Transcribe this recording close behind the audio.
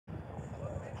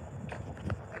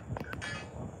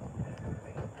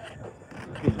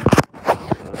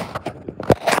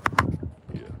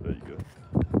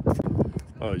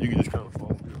you can just kind of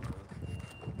fall here, man.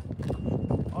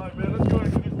 All right, man, let's go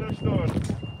ahead and get this started.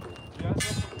 Yeah, I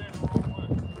definitely came the wrong way.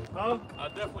 Huh? I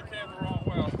definitely came the wrong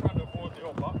way. I was trying to avoid the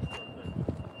old box truck there.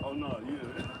 Oh, no,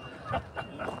 yeah.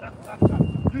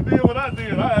 You did what I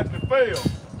did. I actually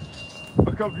failed.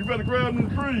 Because you better grab them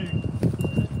trees.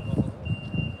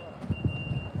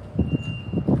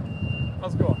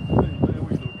 Let's go. Hey, man,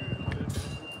 we so good, man.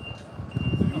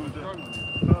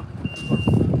 Huh?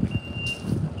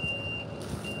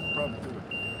 Probably good.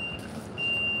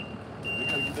 They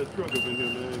gotta get that truck up in here,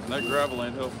 man. That gravel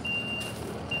ain't helping.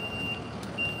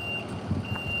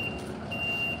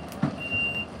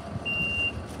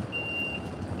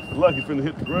 Lucky finna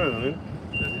hit the ground, eh?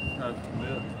 Yeah, he's trying to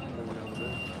commit.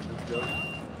 Let's go.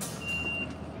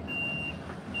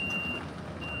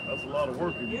 That's a lot of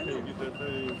work if you can't get that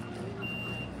thing.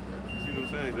 You see what I'm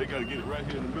saying? They gotta get it right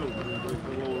here in the middle, but they can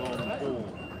hold on to the form.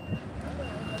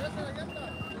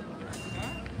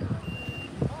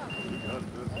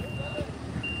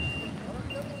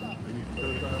 They need to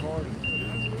turn it hard.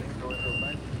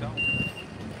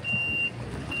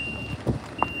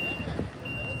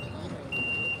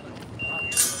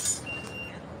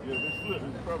 Yeah, this slip is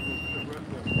probably right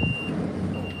there.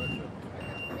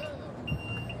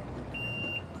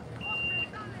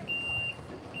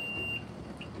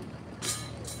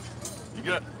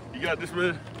 You got this,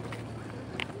 man.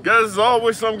 Guys, there's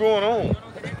always something going on.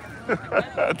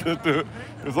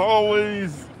 There's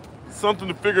always something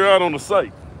to figure out on the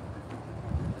site.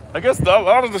 I guess a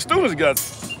lot of the students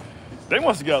they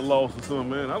must have got lost or something,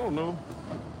 man. I don't know.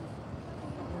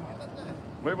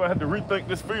 Maybe I had to rethink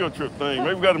this field trip thing.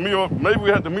 Maybe we had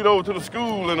to meet over to the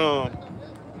school and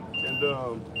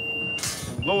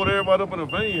load everybody up in a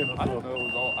van or something.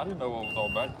 I didn't know it was all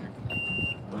back here.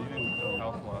 So you didn't know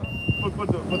house-wise. But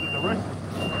the direction.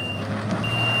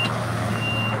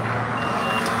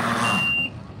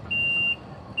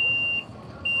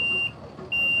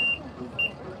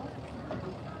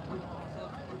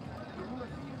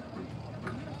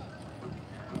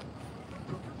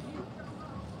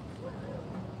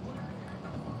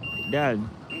 Dad,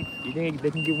 you think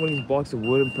they can get one of these blocks of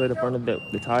wood and put it in front of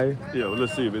the tire? Yeah, well,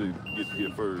 let's see if it gets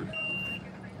here first.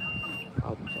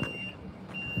 I'll be sorry.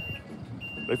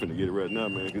 They finna get it right now,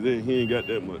 man, because he ain't got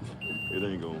that much. It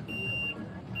ain't going.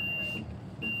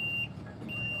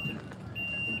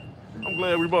 I'm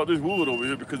glad we bought this wood over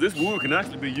here because this wood can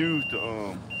actually be used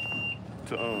to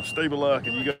stabilize,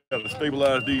 because you got to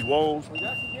stabilize these walls.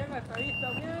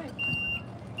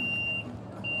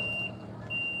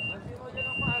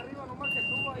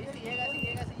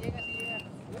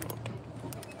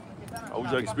 I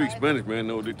wish I could speak Spanish, man,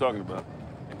 know what they're talking about.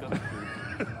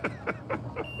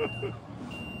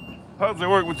 How does it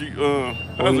work with you?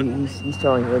 He's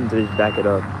telling him to just back it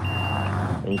up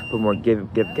and just put more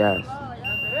give gas.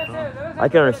 I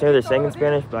can understand what they're saying in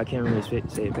Spanish, but I can't really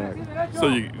say it back. So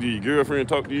do your girlfriend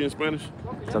talk to you in Spanish?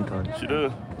 Sometimes. She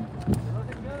does.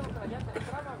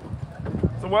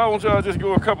 So why don't y'all just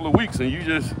go a couple of weeks and you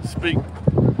just speak?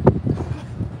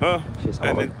 Huh? She's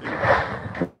hard.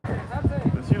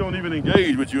 She don't even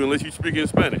engage with you unless you speak in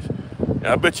Spanish. And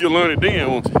I bet you'll learn it then,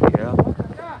 won't you? Yeah.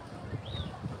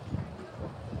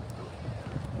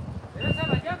 It's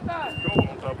cold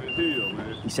on top of this hill,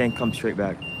 man. He's saying come straight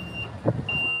back.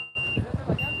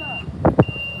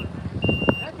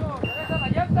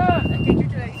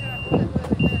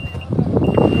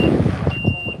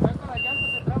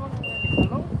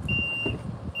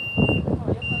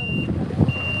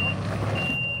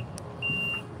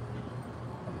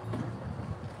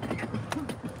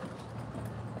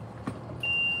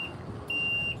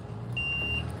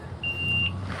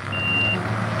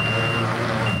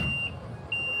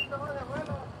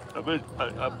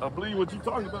 I believe what you're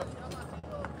talking about.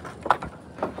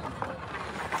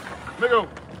 Nigga,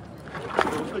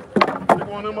 stick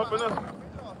one of them up in there.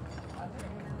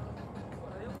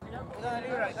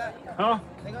 Huh?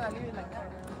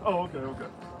 Oh, okay.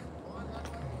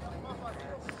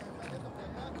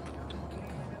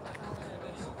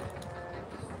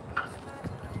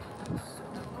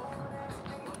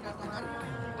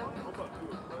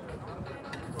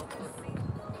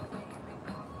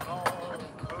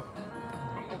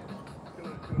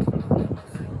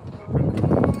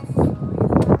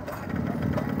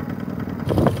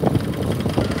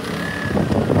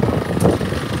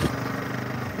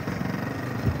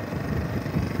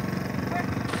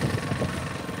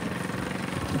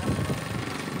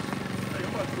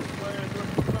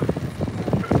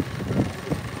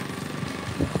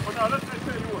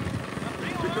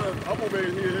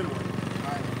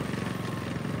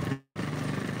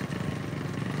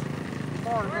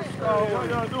 How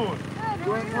y'all doing?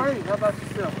 Doing great. How about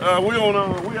yourself? We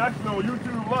actually on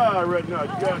YouTube Live right now.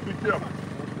 You guys be careful.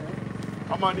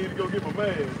 I might need to go get my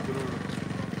mask.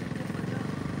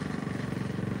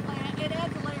 It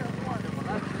adds a layer of warmth.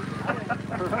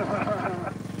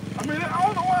 I mean, I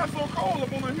don't know why it's so cold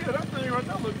up on here. That thing right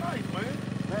there looks nice, man.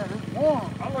 Man, it's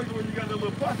warm. I like the way you got that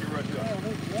little pocket right there. Man,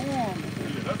 it's warm.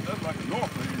 Yeah, that's like a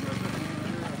north thing right there.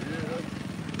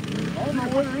 I don't know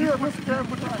what it is. What's the camera?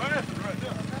 Put your glasses right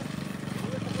there.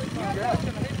 You'll be able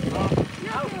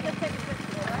to take a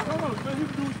picture, right? No, man, you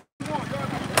can do what you want. God,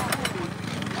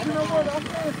 You know what? I'm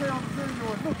trying to say on the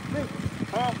video, it looks bigger.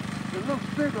 huh? It looks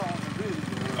bigger on the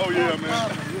video. Oh, yeah, man.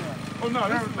 Yeah. Oh, no,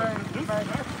 this is Everything is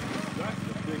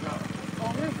actually a big house.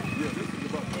 Oh, this is Yeah, this is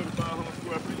about 3,500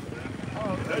 square feet, man.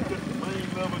 That's just the main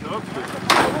level and the upstairs.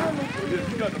 Yeah,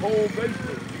 you got the whole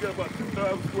basement. You got about 2,000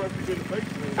 square feet in the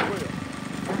basement as well.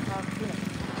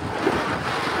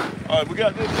 All right, we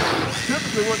got this.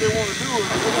 Typically what they want to do is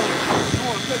they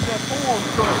want to take that form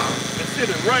truck and sit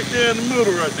it right there in the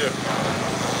middle right there.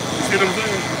 You see what I'm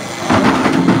saying?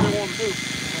 That's what they want to do.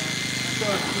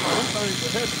 Because, you know, them things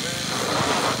are heavy, man.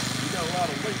 You got a lot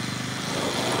of weight.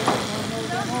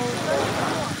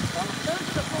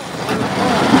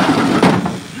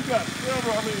 You got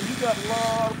several, I mean, you got a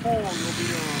lot of forms you'll be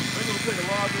on. They're going to take a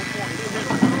lot of your forms.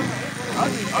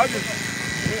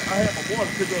 I had my boy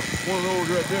pick up one of those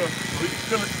right there, so he can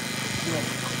fill it, you know,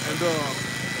 and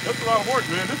that's a lot of work,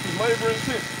 man. This is labor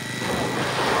intensive.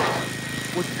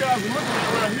 What you guys are looking at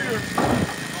right here, is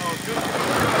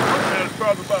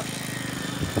probably about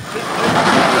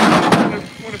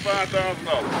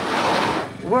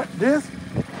 $25,000. What, this?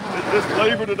 This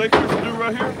labor that they fix to do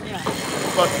right here, Yeah.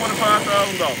 about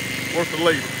 $25,000 worth of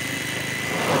labor.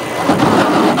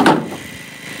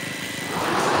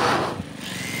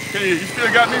 Okay, you still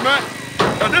got me, Matt?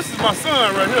 Now, this is my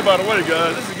son right here, by the way,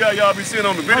 guys. This is the guy y'all be seeing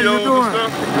on the videos and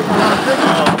stuff.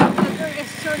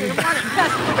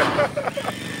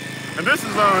 And this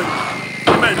is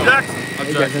man, Jackson.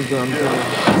 Hey, Jackson, good. I'm good.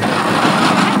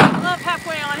 Love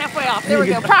halfway on, halfway off. There we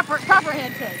go. Proper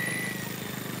handshake.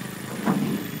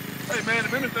 Hey man,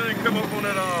 if anything come up on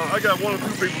that, I got one or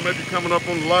two people maybe coming up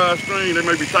on the live stream. They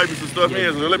may be typing some stuff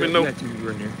in, so let me know. We got two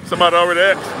right here. Somebody already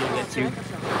asked? Yeah, we got two.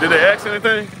 Did they ask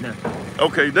anything? No.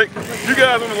 Okay, you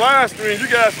guys on the live stream, you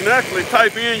guys can actually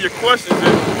type in your questions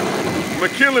and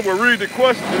McKinley will read the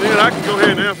questions and then I can go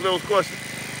ahead and answer those questions.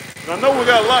 And I know we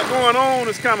got a lot going on,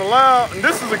 it's kind of loud, and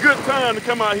this is a good time to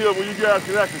come out here where you guys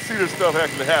can actually see this stuff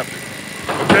actually happening.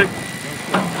 Okay?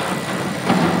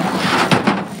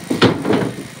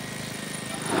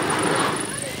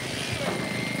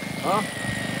 Huh?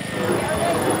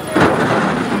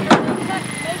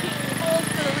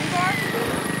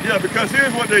 Yeah, because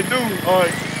here's what they do. All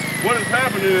right, what has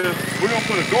happened is we're gonna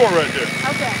put a door right there.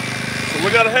 Okay. So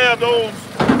we gotta have those.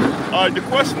 All right, the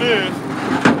question is,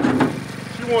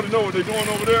 she wanted to know what they're doing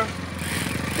over there.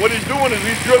 What he's doing is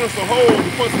he's drilling some holes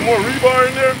to put some more rebar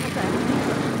in there.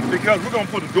 Okay. Because we're gonna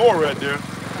put a door right there.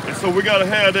 And so we gotta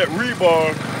have that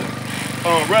rebar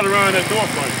right around that door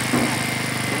frame.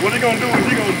 So what he's gonna do is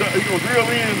he's gonna drill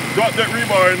in, drop that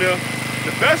rebar in there.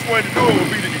 The best way to do it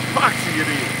would be to epoxy it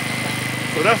in.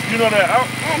 So that's, you know that, I don't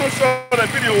know if you saw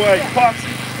that video where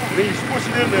epoxy, and then you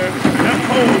squish it in there, and that's the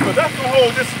hole, but that's the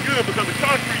hole just as good because the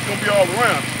concrete's gonna be all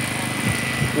around.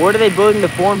 What are they building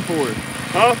the form for?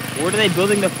 Huh? What are they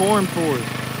building the form for?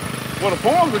 Well, the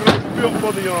forms are gonna be built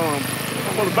for the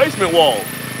basement wall.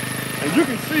 And you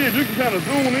can see it, you can kind of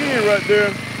zoom in right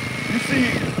there. You see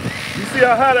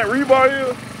how high that rebar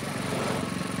is?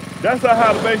 That's how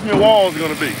high the basement wall is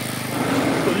gonna be.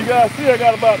 So you guys see I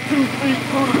got about 2 to 3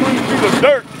 feet of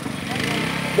dirt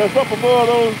that's up above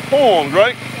those forms,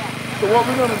 right? So what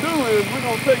we're gonna do is we're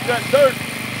gonna take that dirt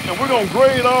and we're gonna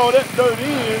grade all that dirt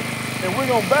in and we're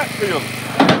gonna backfill it.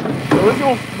 So it's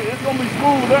gonna be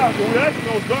smoothed out, so we're actually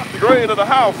gonna drop the grade of the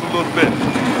house a little bit.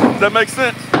 Does that make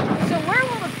sense? So where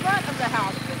will the front of the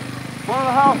house be? Front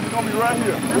of the house is gonna be right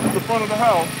here. This is the front of the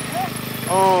house.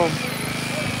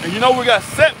 And you know we got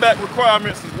setback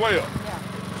requirements as well. Yeah.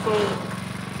 So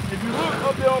if you look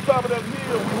up there on top of that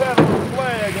hill, we had a little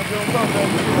flag up there on top of that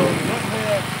hill. That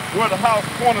had where the house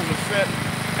corners are set.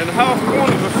 And the house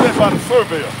corners are set by the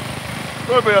surveyor.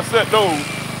 Surveyor set those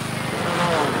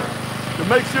to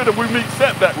make sure that we meet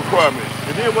setback requirements.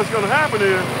 And then what's gonna happen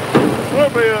is the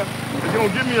surveyor is gonna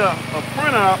give me a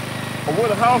printout of where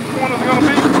the house corners are gonna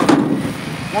be.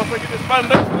 Once I get this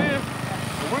foundation in,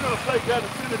 and we're gonna take that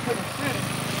and send it to the city.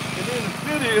 And then the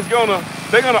city is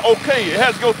they're gonna okay it. It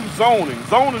has to go through zoning.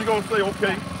 Zoning is gonna say,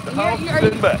 okay, The house is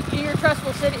sitting back. In your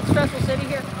stressful city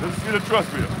here? This is the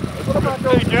Trustville. What about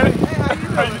those? Hey, Jenny.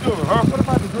 How you doing? Huh? What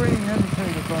about the green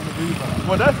indicators on the rebar?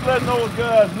 Well, that's letting those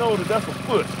guys know that that's a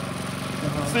push.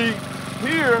 See,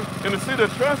 here in the city of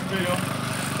Trustville,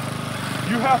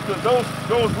 you have to,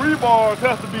 those rebars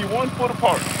have to be 1 foot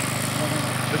apart.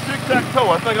 The tic-tac-toe,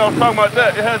 I think I was talking about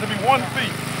that. It has to be 1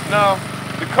 feet. Now,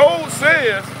 the code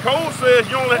says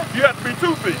you have to be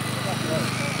 2 feet.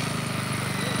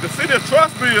 The city of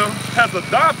Trustville has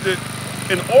adopted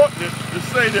an ordinance to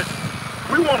say that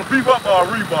we want to beef up our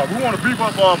rebar. We want to beef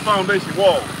up our foundation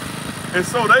walls. And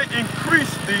so they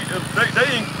increased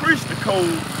the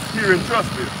code here in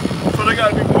Trustville. So they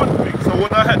got to be 1 feet. So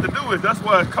what I had to do is, that's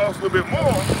why it costs a little bit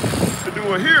more to do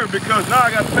it here, because now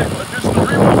I got to pay for additional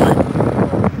rebar labor.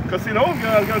 Because see, those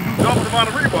guys got to do double the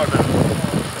amount of rebar now.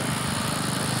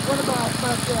 What about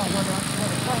back there when the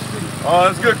concrete?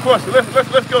 That's a good question.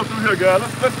 Let's go through here, guys.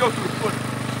 Let's go through the footing.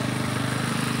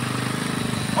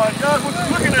 All right, guys, what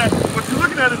you're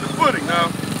looking at is the footing. Now,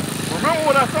 remember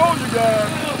what I told you guys.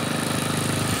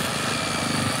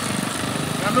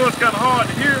 I know it's kind of hard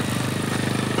to hear,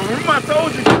 but remember I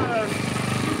told you guys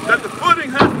that the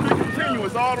footing has to be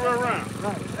continuous all the way around.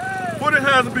 Right. Footing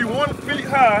has to be 1 feet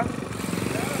high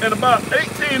and about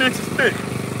 18 inches thick,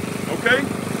 okay?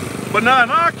 But now in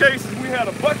our cases, we had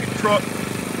a bucket truck.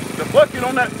 The bucket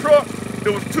on that truck,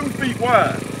 it was 2 feet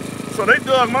wide. So they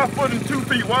dug my footing 2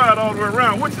 feet wide all the way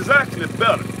around, which is actually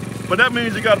better. But that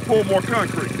means you got to pour more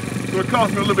concrete. So it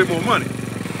cost me a little bit more money.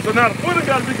 So now the footing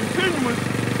got to be continuous.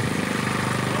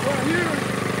 Right here,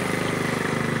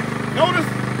 notice,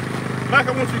 like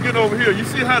I want you to get over here. You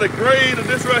see how the grade of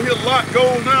this right here lot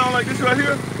goes down like this right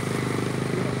here?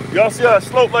 Y'all see how it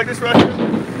sloped like this right here?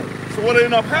 So what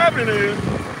ended up happening is,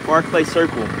 Barclay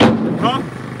Circle. huh?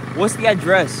 What's the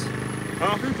address?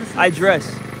 Huh? Address.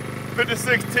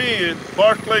 5610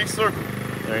 Barclay Circle.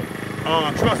 Right.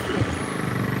 Trustville.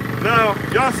 Now,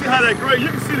 y'all see how that grade, you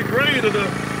can see the grade of the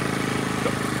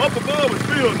up above is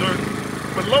field dirt.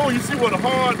 Below, you see what the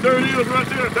hard dirt is right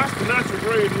there? That's the natural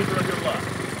grade of this right here lot.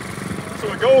 So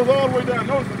it goes all the way down.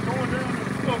 Notice it's going down to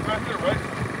the slope right there, right?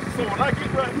 So when I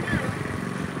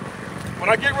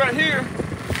get right here,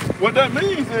 what that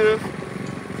means is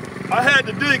I had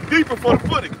to dig deeper for the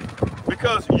footing,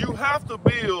 because you have to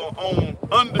build on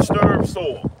undisturbed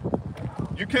soil.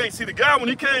 You can't see the guy when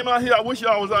he came out here. I wish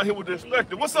y'all was out here with the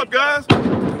inspector. What's up, guys?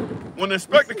 When the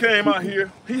inspector came out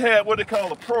here, he had what they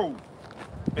call a probe,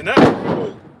 and that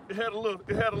probe, it had a little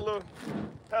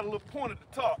point at the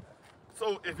top.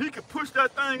 So if he could push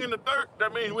that thing in the dirt,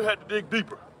 that means we had to dig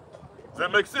deeper. Does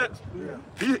that make sense?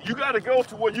 Yeah. You got to go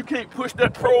to where you can't push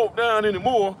that probe down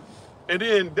anymore, and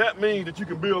then that means that you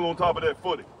can build on top of that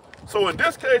footing. So in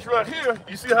this case right here,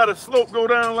 you see how the slope go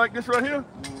down like this right here?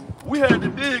 We had to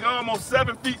dig almost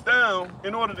 7 feet down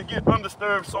in order to get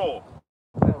undisturbed soil.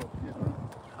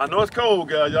 I know it's cold,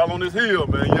 guys. Y'all on this hill,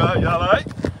 man. Y'all all right?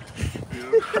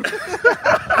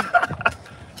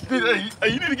 Hey,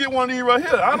 you need to get one of these right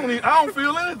here. I don't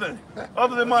feel anything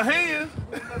other than my hands.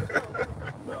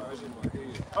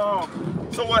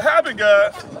 So what happened,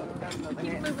 guys?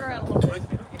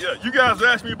 Yeah, you guys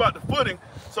asked me about the footing.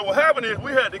 So what happened is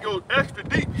we had to go extra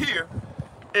deep here,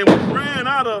 and we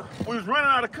was running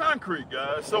out of concrete,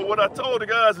 guys. So what I told the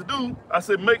guys to do, I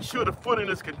said, make sure the footing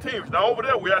is continuous. Now over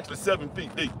there, we're actually 7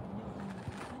 feet deep.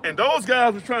 And those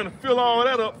guys were trying to fill all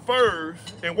that up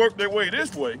first and work their way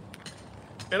this way.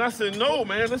 And I said, no,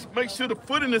 man, let's make sure the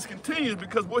footing is continuous,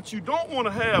 because what you don't want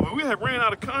to have, if we had ran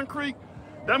out of concrete,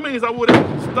 that means I would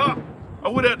have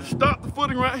to stop the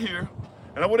footing right here,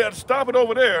 and I would have to stop it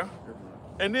over there.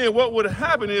 And then what would have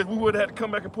happened is we would have had to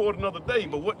come back and pour it another day.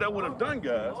 But what that would have done,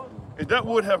 guys, is that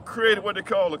would have created what they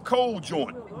call a cold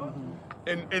joint.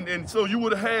 And so you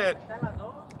would have had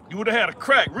a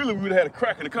crack. Really, we would have had a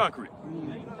crack in the concrete.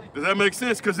 Does that make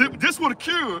sense? Because this would have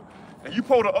cured, and you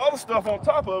pour the other stuff on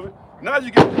top of it. Now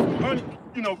you get,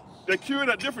 they cured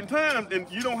at different times, and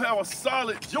you don't have a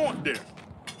solid joint there.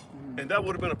 And that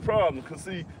would have been a problem, because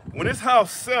see, when this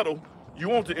house settled, you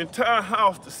want the entire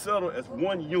house to settle as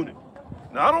one unit.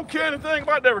 Now I don't care anything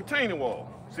about that retaining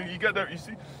wall. See, you got that.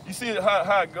 You see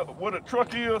how it go, what a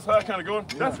truck is, how it kind of going.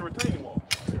 Yeah. That's a retaining wall.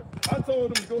 I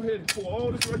told them to go ahead and pour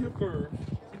all this right here first,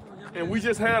 and we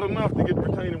just had enough to get the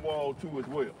retaining wall too as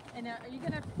well. And are you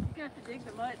gonna have to dig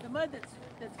the mud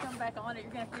that's come back on it?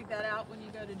 You're gonna have to dig that out when you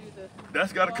go to do the.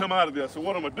 That's got to come out of there. So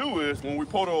what I'm gonna do is, when we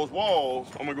pour those walls,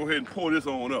 I'm gonna go ahead and pour this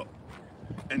on up,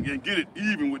 and get it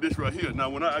even with this right here. Now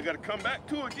when I got to come back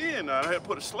to it again, now I had to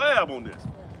put a slab on this.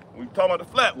 We talking about the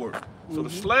flat work. So the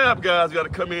slab guys got to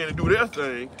come in and do their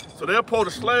thing. So they'll pour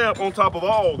the slab on top of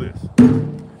all this.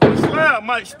 The slab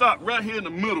might stop right here in the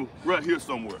middle, right here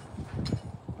somewhere.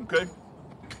 Okay?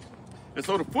 And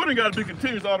so the footing got to be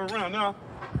continuous all around. Now,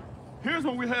 here's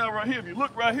what we have right here. If you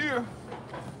look right here,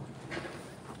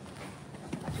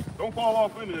 don't fall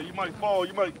off in there. You might fall.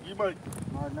 You might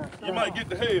get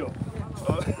to hell.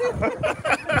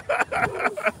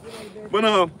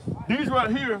 But these right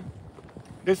here,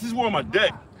 this is where my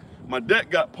deck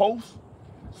got posts.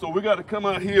 So we got to come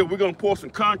out here. We're gonna pour some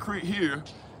concrete here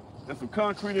and some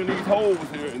concrete in these holes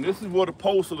here. And this is where the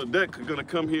posts of the deck are gonna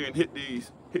come here and hit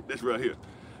this right here.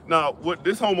 Now, what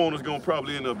this homeowner's gonna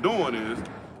probably end up doing is,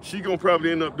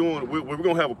 we're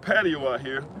gonna have a patio out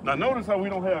here. Now notice how we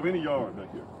don't have any yard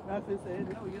back here. That's it, said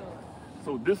no yard.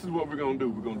 So this is what we're gonna do.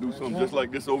 We're gonna do something just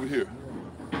like this over here.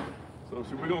 So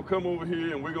we're gonna come over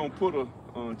here and we're gonna put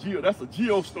that's a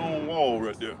geostone wall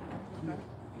right there.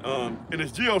 And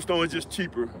this geostone is just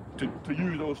cheaper to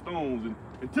use those stones.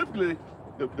 And typically,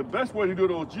 the best way to do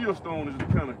those geostones is to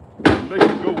kind of make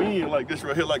it go in like this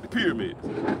right here, like the pyramids.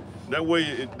 That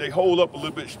way they hold up a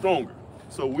little bit stronger.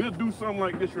 So we'll do something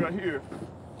like this right here.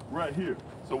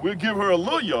 So we'll give her a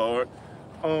little yard,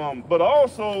 but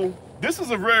also this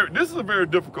is a very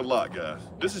difficult lot, guys.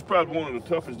 This is probably one of the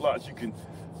toughest lots you can.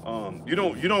 You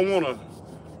don't want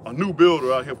a new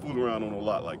builder out here fooling around on a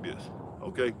lot like this,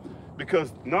 okay?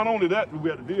 Because not only that we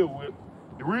have to deal with,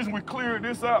 the reason we cleared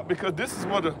this out because this is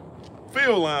where the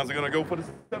field lines are gonna go for the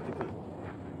septic tank.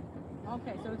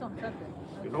 Okay, so it's on the septic.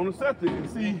 It's on the septic, and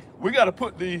see, we're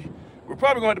probably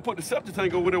gonna have to put the septic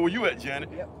tank over there where you at, Janet.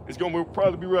 Yep. It's gonna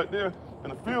probably be right there,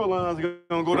 and the field lines are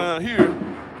gonna go down here.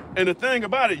 And the thing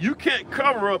about it, you can't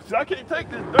cover up, see, I can't take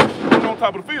this dirt and put it on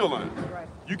top of the field line. Right.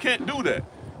 You can't do that.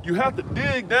 You have to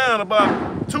dig down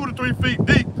about 2 to 3 feet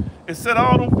deep and set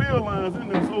all those field lines in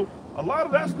there. So a lot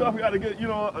of that stuff got to get,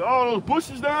 all those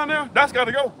bushes down there, that's got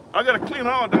to go. I got to clean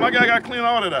all of them. My guy got to clean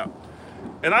all that out.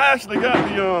 And I actually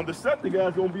got the septic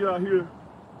guys going to be out here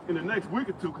in the next week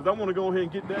or two because I want to go ahead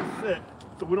and get that set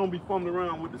so we don't be fumbling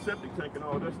around with the septic tank and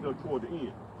all that stuff toward the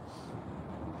end.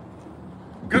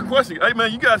 Good question. Hey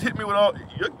man, you guys hit me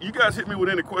with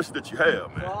any questions that you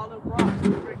have, man. All the rocks,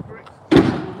 bricks,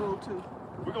 too.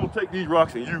 We're gonna take these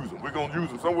rocks and use them. We're gonna use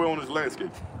them somewhere on this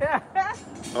landscape.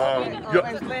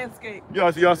 Landscape.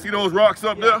 Y'all see those rocks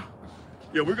up there?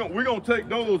 Yeah, we're gonna take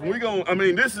those.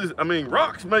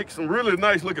 Rocks make some really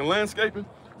nice looking landscaping.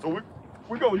 So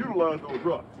we're gonna utilize those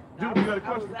rocks. Jim, you got a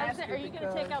question? Are you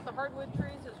gonna take out the hardwood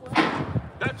trees as well?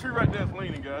 That tree right there is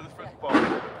leaning, guys. It's first of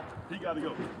all. He gotta go.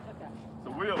 Okay.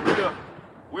 So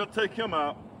we'll take him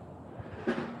out.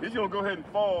 He's gonna go ahead and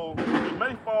fall. He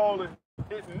may fall and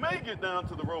it may get down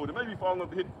to the road. It may be falling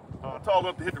up to tall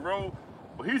enough to hit the road,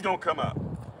 but he's gonna come out.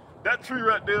 That tree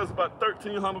right there is about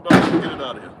 $1,300 to get it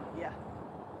out of here. Yeah,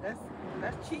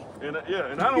 that's cheap. And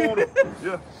and I don't want to.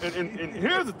 Yeah, and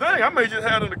here's the thing: I may just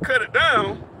have them to cut it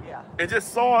down. Yeah. And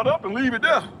just saw it up and leave it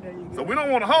there. So we don't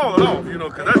want to haul it off,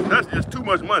 because that's just too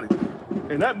much money.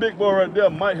 And that big boy right there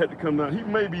might have to come down. He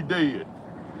may be dead.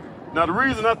 Now the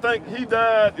reason I think he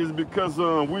died is because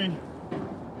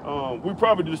we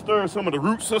probably disturbed some of the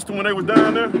root system when they was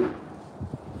down there.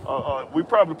 We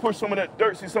probably pushed some of that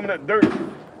dirt. See some of that dirt,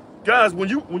 guys. When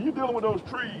you're dealing with those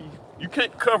trees, you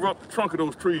can't cover up the trunk of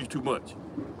those trees too much,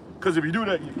 because if you do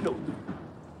that, you kill them.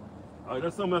 All right,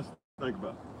 that's something else to think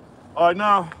about. All right,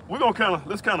 now we're gonna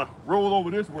let's kind of roll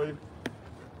over this way.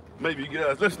 Maybe you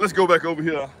guys, let's go back over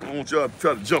here. I want y'all to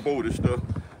try to jump over this stuff.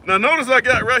 Now notice I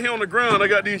got right here on the ground, I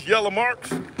got these yellow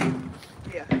marks.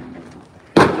 Yeah.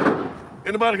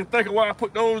 Anybody can think of why I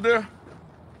put those there?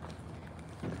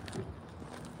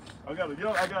 I got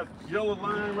yellow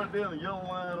line right there and a yellow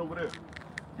line over there.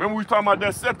 Remember we was talking about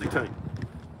that septic tank?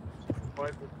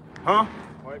 Piper. Huh?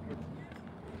 Piper.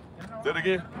 Say it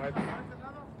again? Piper.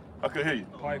 I could hear you.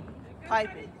 Piper.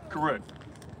 Piping. Correct.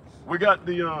 We got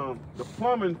the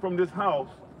plumbing from this house.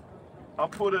 I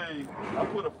put a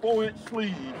 4-inch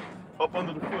sleeve up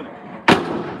under the footing.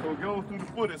 So it goes through the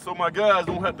footing so my guys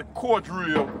don't have to core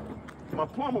drill. My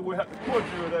plumber will have to core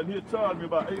drill that, and he'll charge me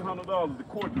about $800 to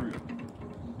core drill.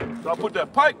 So I put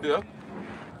that pipe there,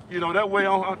 that way I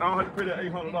don't have to pay that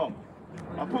 $800.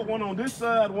 I put one on this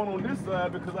side, one on this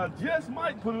side, because I just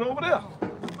might put it over there.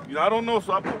 I don't know,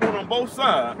 so I put one on both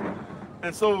sides.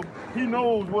 And so he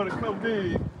knows where to come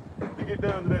dig to get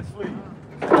down to that sleeve.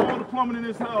 So all the plumbing in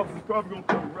this house is probably gonna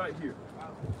come right here.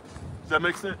 Does that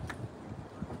make sense?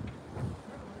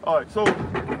 All right, so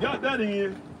we got that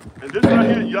in, and this right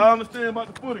here, y'all understand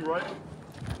about the footing, right?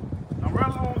 Now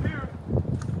right along here,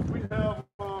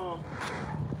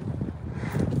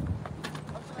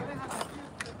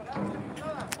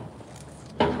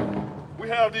 we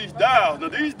have these dials. Now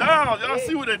these dials, y'all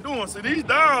see what they're doing. See, these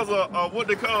dials are what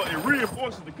they call, it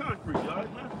reinforces the concrete, y'all.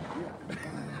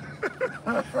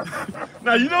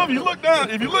 Now, you know, if you look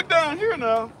down here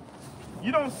now,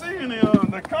 you don't see any,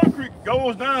 the concrete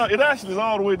goes down. It actually is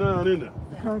all the way down in there.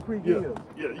 Concrete Yeah, is.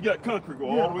 yeah, you got concrete go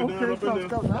all the way down up in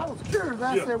there. I was curious.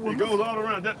 I Yeah, said, well, it goes all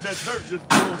around. That dirt just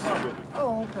goes on top of it.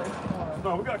 oh, okay. All right.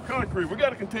 No, we got concrete. We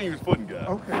got a continuous footing, guys.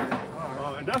 Okay. All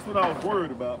right. And that's what I was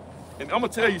worried about. And I'm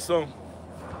gonna tell you something.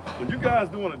 When you guys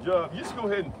doing a job, you just go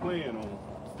ahead and plan on it.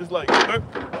 Just like,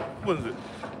 what is it?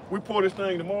 We pour this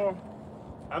thing tomorrow.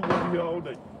 I'm gonna be here all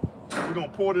day. We're gonna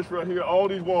pour this right here. All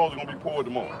these walls are gonna be poured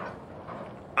tomorrow.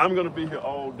 I'm gonna be here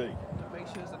all day. Make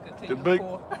sure it's a continuous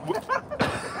pour.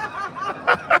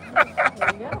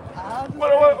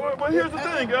 Well, here's the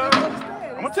thing, guys.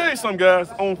 I'm gonna tell you something, guys.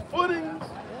 On footings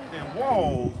and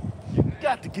walls, you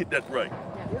got to get that right.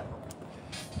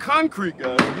 Concrete,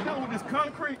 guys. When you're dealing with this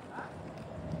concrete,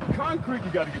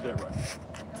 you got to get that right.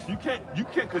 You can't,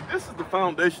 because this is the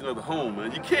foundation of the home,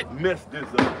 man. You can't mess this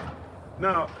up.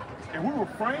 Now, if we were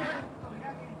framing,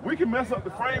 we can mess up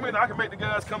the framing. I can make the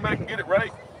guys come back and get it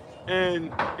right.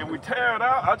 And if we tear it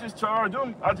out, I just charge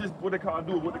them. I just, what they call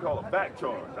a back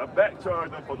charge. I back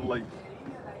charge them for the labor.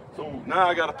 So now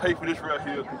I got to pay for this right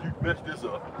here because you messed this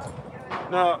up.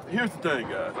 Now, here's the thing,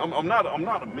 guys. I'm not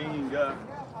a mean guy.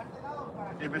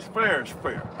 If it's fair, it's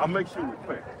fair. I make sure it's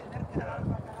fair.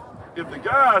 If the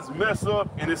guys mess up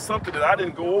and it's something that I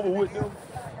didn't go over with them,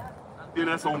 then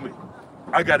that's on me.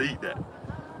 I got to eat that.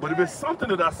 But if it's something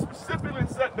that I specifically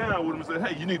sat down with them and said,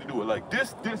 hey, you need to do it like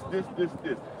this.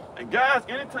 And guys,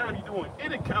 anytime you're doing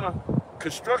any kind of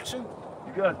construction,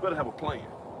 you guys better have a plan.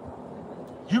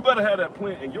 You better have that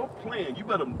plan, and your plan, you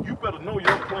better know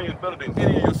your plan better than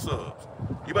any of your subs.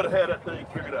 You better have that thing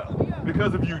figured out.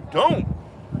 Because if you don't,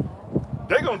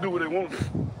 they're gonna do what they want to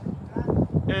do.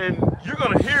 And you're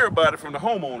gonna hear about it from the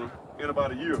homeowner in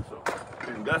about a year or so.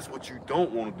 And that's what you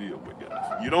don't want to deal with,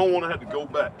 guys. You don't want to have to go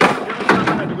back. Every time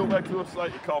I had to go back to a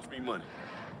site, it cost me money.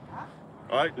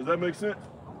 All right, does that make sense?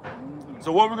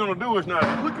 So what we're gonna do is now,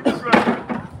 look at this right here.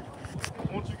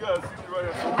 I want you guys to see this right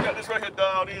here. So we got this right here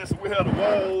dialed in, so we have the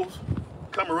walls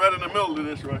coming right in the middle of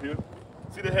this right here.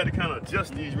 See, they had to kind of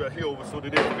adjust these right here over so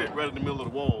that they fit right in the middle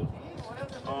of the wall.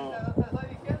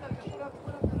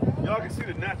 Y'all can see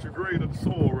the natural grade of the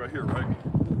soil right here, right?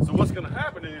 So what's gonna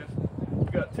happen is, we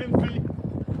got 10 feet,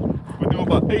 we do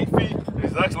about 8 feet,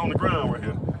 it's actually on the ground right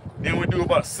here. Then we do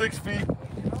about 6 feet,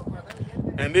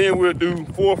 and then we'll do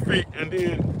 4 feet, and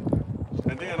then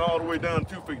all the way down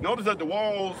 2 feet. Notice that the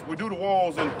walls, we do the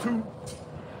walls in 2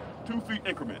 feet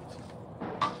increments.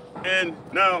 And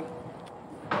now,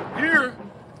 here,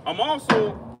 I'm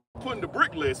also putting the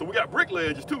brick ledge, so we got brick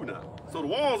ledges too now. So the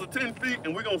walls are 10 feet,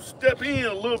 and we're gonna step in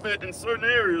a little bit in certain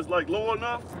areas, like low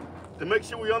enough to make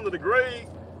sure we're under the grade.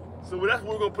 So that's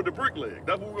where we're gonna put the brick leg.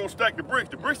 That's where we're gonna stack the bricks.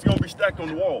 The bricks are gonna be stacked on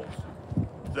the walls.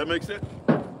 Does that make sense?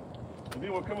 And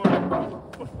then we'll come on.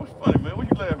 What's funny, man? What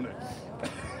you laughing at?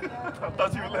 I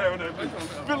thought you were laughing at me.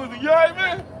 Feeling the yard,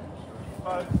 man?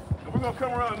 All right, and we're gonna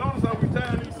come around. Notice how we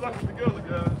tying these suckers together,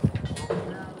 guys.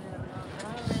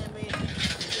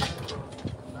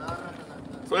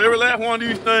 So every last one of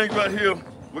these things right here,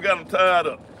 we got them tied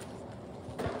up.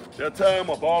 They'll tie them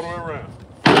up all the way around.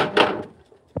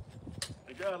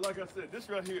 And guys, like I said, this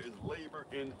right here is labor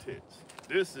intense.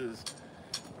 This is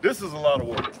a lot of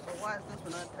work. But why is this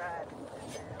one untied?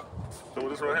 So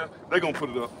this right here, they're gonna put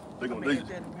it up. They're gonna They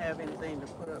didn't have anything to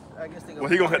put up. I guess they're gonna. Well,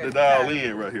 he gonna have to dial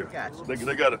in right here. Gotcha.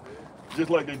 They gotta, just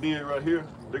like they did right here.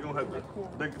 They're gonna have to.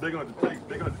 They're gonna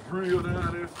have to drill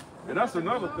down there. And that's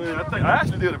another thing. I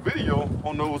actually did a video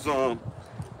on those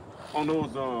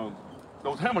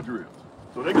hammer drills.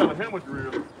 So they got a hammer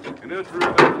drill, and they'll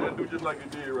drill down and do just like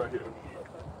they did right here.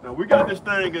 Now we got this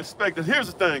thing inspected. Here's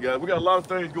the thing, guys. We got a lot of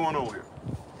things going on here.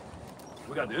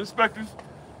 We got the inspectors.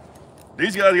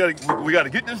 These guys we got to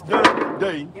get this done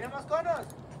today.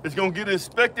 It's gonna get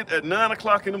inspected at 9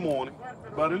 o'clock in the morning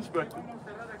by the inspector.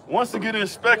 Once they get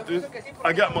inspected,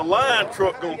 I got my line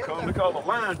truck gonna come. They call it a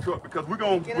line truck because we're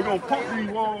gonna pump these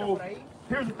walls.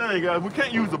 Here's the thing, guys. We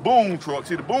can't use the boom truck.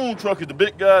 See, the boom truck is the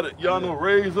big guy that y'all know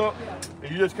raise up,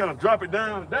 and you just kind of drop it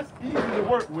down. That's easy to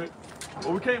work with,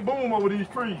 but we can't boom over these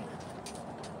trees,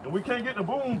 and we can't get the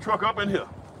boom truck up in here.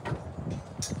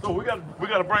 So we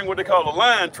gotta bring what they call a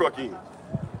line truck in.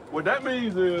 What that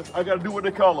means is I gotta do what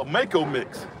they call a Mako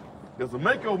mix. There's a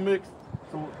Mako mix,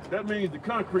 so that means the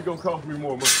concrete gonna cost me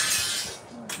more money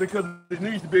because it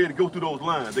needs to be able to go through those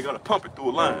lines. They gotta pump it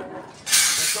through a line. And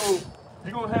so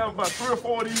you're gonna have about 3 or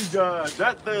 4 of these guys.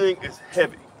 That thing is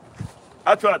heavy.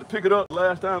 I tried to pick it up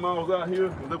last time I was out here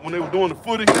when they were doing the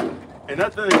footing, And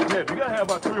that thing is heavy. You gotta have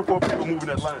about 3 or 4 people moving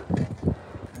that line.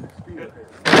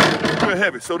 It's real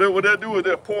heavy. So what they'll do is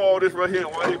they'll pour all this right here,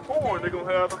 and while they're pouring, they're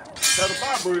gonna have a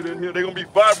vibrator in here. They're gonna be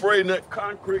vibrating that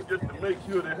concrete just to make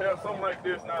sure they have something like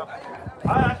this. Now,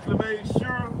 I actually made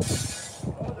sure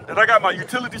that I got my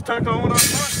utilities turned on up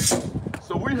front.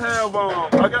 So we have,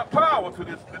 I got power to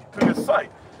this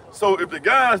site. So if the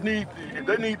guys need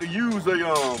to use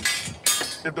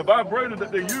if the vibrator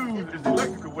that they use is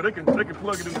electrical, well, they can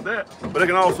plug it into that, but they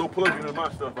can also plug it into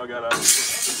my stuff I got out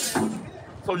here.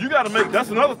 So you got to that's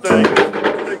another thing,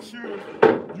 make sure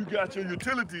you got your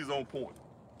utilities on point,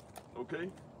 okay?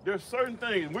 There's certain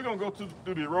things, we're going to go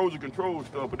through the erosion control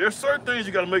stuff, but there's certain things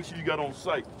you got to make sure you got on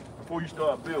site before you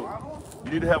start building.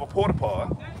 You need to have a porta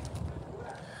potty,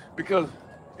 because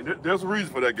there's a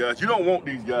reason for that, guys. You don't want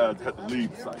these guys to have to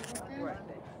leave the site.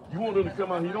 You want them to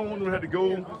come out here, you don't want them to have to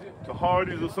go to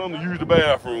Hardee's or something to use the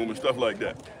bathroom and stuff like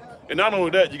that. And not only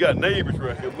that, you got neighbors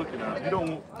right here looking out. You don't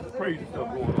want crazy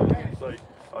stuff going on the site.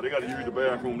 They got to use the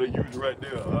bathroom. They use it right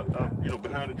there,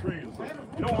 behind the trees or something.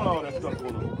 You don't want all that stuff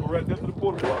going on. Go right there to the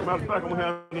porta potty. Matter of fact, I'm gonna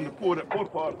have them to pour that porta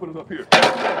potty, put it up here.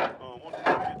 Once we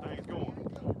get things going.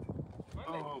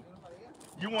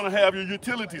 You want to have your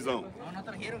utilities on.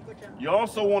 You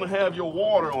also want to have your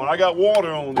water on. I got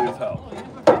water on this house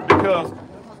because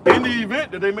in the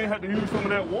event that they may have to use some of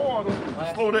that water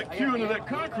to slow that curing of that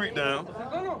concrete down,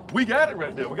 we got it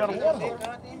right there. We got a water hose.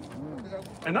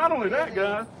 And not only that,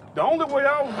 guys, the only way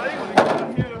I was able to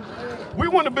get here, we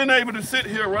wouldn't have been able to sit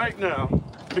here right now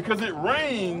because it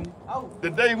rained the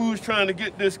day we was trying to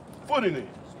get this footing in.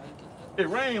 It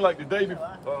rained like the day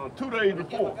before, 2 days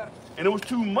before, and it was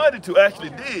too muddy to actually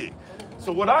dig.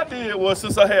 So what I did was,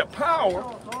 since I had power,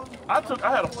 I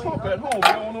had a pump at home,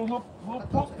 one of those little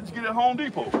pumps that you get at Home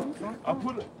Depot. I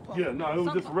put it, it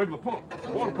was just a regular pump,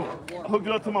 water pump. I hooked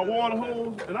it up to my water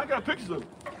hose, and I got pictures of it.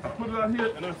 I put it out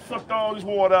here, and I sucked all this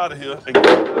water out of here, and got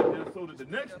it out here so that the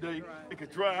next day it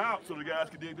could dry out so the guys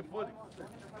could dig the footing.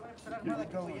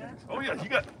 Oh yeah, you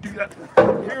got.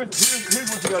 Here's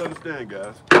what you gotta understand,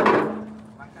 guys.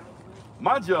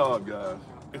 My job, guys,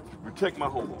 is to protect my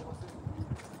homeowner.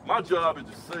 My job is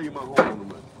to save my homeowner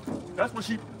money.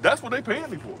 That's what they paying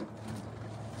me for.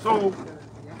 So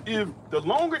if the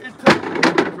longer it takes to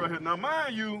do this right here, now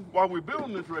mind you, while we're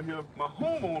building this right here, my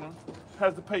homeowner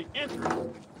has to pay interest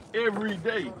every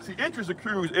day. See, interest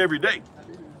accrues every day.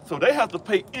 So they have to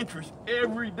pay interest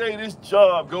every day this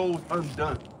job goes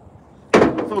undone.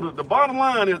 So the bottom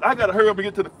line is I gotta hurry up and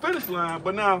get to the finish line,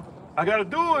 but now I gotta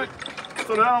do it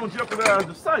so that I don't jeopardize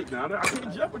the site now. I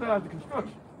can't jeopardize the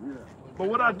construction. But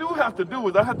what I do have to do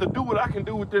is I have to do what I can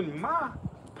do within my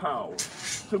power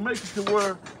to make it to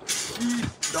where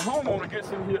the homeowner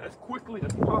gets in here as quickly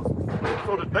as possible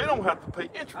so that they don't have to pay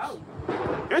interest.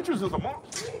 Interest is a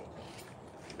monster.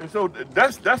 And so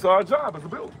that's our job as a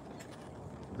builder.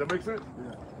 Does that make sense?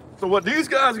 Yeah. So what these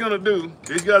guys are gonna do,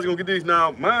 these guys are gonna get these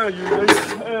now, mind you,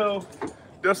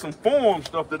 there's some foam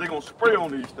stuff that they're gonna spray on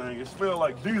these things. It smells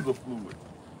like diesel fluid.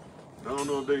 I don't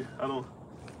know if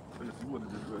let's see, what is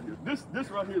this right here? This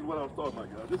right here is what I was talking about,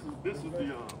 guys. This is the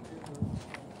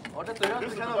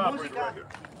vibrator right here.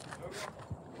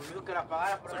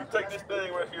 So you take this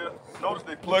thing right here, notice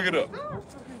they plug it up.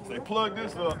 They plug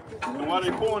this up, and while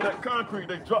they pouring that concrete,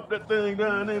 they drop that thing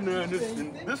down in there, and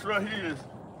this right here,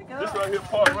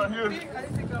 part right here,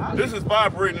 this is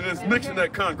vibrating and it's mixing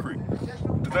that concrete.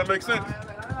 Does that make sense?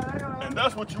 And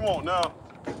that's what you want. Now,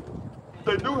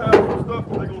 they do have some stuff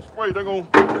that they're gonna spray. They're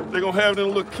gonna have it in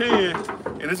a little can,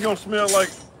 and it's gonna smell like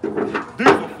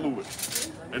diesel fluid.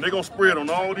 And they're gonna spray it on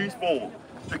all these foams.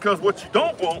 Because what you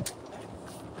don't want,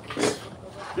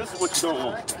 this is what you don't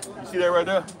want. You see that right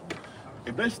there?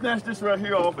 If they snatch this right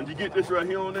here off and you get this right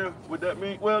here on there, what that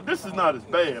mean? Well, this is not as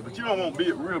bad, but you don't want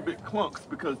real big clunks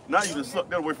because now you just suck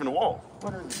that away from the wall.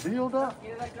 What is it, sealed up?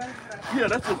 Yeah,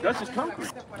 that's just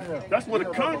concrete. Yeah. That's what the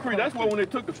concrete, that's why when they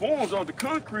took the forms off the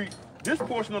concrete, this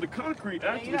portion of the concrete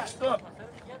actually stuck.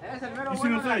 You see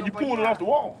what I'm saying? You pulling it off the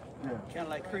wall. Yeah. Kind of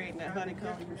like creating that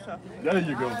honeycomb or something. There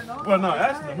you go. Well, no,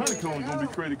 actually the honeycomb is going to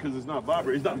be created because it's not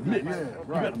vibrating. It's not mixed. Yeah,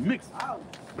 right. You got to mix it.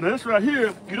 But now this right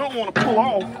here, you don't want to pull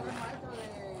off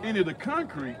any of the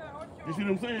concrete. You see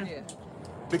what I'm saying? Yeah.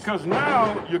 Because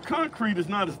now your concrete is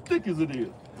not as thick as it is.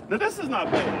 Now this is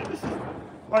not bad. This is,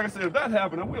 like I said, if that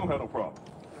happened, we don't have no problem.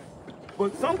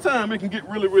 But sometimes it can get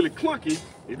really, really clunky.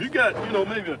 If you got,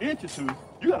 maybe an inch or two,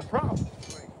 you got a problem.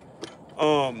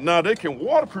 Now they can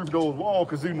waterproof those walls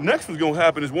because the next what's gonna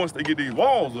happen is once they get these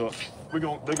walls up,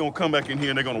 they're gonna come back in here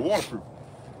and they're gonna waterproof.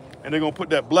 And they're gonna put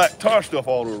that black tar stuff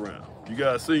all around. You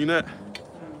guys seen that?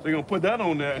 They're gonna put that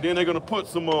on there, and then they're gonna put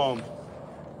some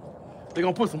they're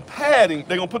gonna put some padding.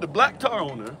 They're gonna put the black tar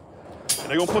on there, and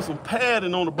they're gonna put some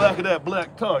padding on the back of that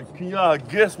black tar. Can y'all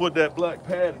guess what that black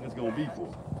padding is gonna be for?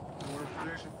 Water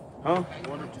protection. Huh?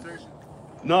 Water protection.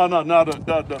 No.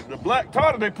 The black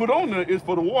tar that they put on there is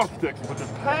for the water protection, but the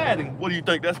padding, what do you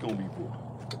think that's gonna be for?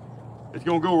 It's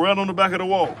gonna go right on the back of the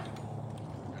wall.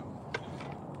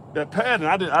 That padding,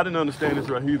 I didn't understand this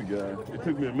right here, guys. It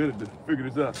took me a minute to figure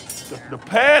this out. The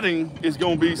padding is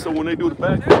gonna be so when they do the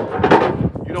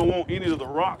backfill, you don't want any of the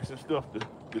rocks and stuff to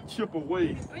chip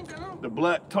away the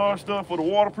black tar stuff for the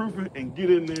waterproofing and get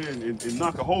in there and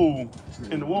knock a hole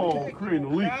in the wall, creating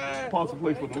a leak, possible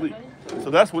place for the leak. So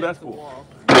that's what that's for.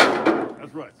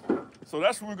 That's right. So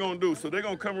that's what we're gonna do. So they're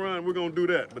gonna come around and we're gonna do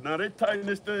that. But now they tighten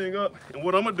this thing up, and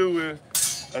what I'm gonna do is,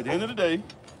 at the end of the day,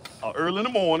 early in the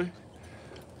morning,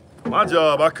 my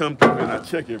job, I come through and I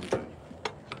check everything.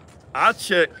 I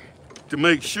check to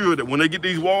make sure that when they get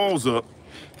these walls up,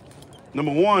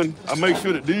 number one, I make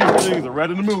sure that these things are right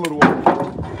in the middle of the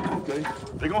wall. Okay?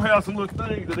 They're gonna have some little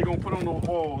things that they're gonna put on those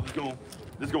walls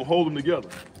that's gonna hold them together.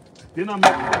 Then I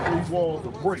make sure these walls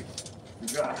are braced. You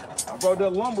got it. I brought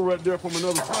that lumber right there from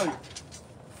another site.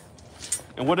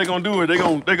 And what they're gonna do is they're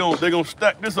gonna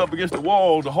stack this up against the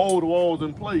wall to hold the walls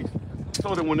in place.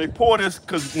 So that when they pour this,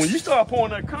 because when you start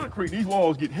pouring that concrete, these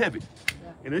walls get heavy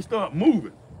and they start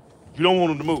moving. You don't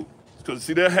want them to move. Because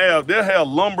see, they'll have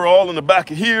lumber all in the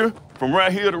back of here, from right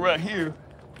here to right here,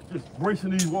 just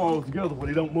bracing these walls together where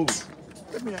they don't move.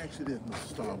 Let me ask you this, Mr.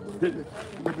 Starwood, a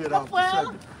little bit off the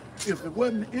subject. If there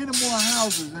wasn't any more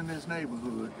houses in this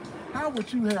neighborhood, how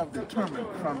would you have determined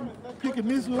from picking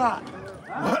this lot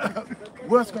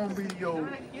what's going to be your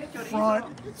front,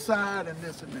 side, and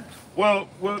this and that? Well,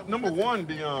 number one,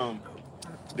 the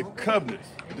covenants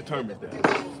determine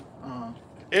that.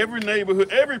 Every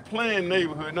neighborhood, every planned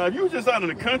neighborhood. Now, if you was just out in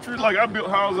the country, like I built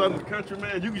houses out in the country,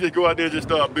 man, you can just go out there and just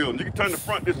start building. You can turn the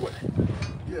front this way.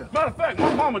 Yeah. Matter of fact,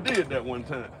 my mama did that one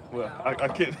time. Well, I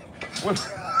can't.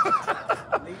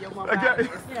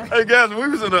 Hey guys, we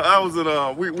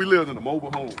lived in a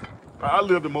mobile home. I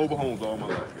lived in mobile homes all my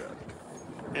life, guys.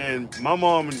 And when my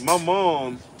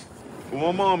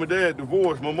mom and dad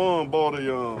divorced, my mom bought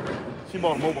she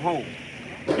bought a mobile home.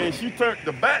 And she turned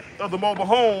the back of the mobile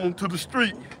home to the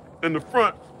street and the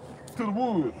front to the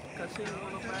woods.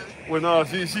 Well,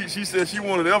 she said she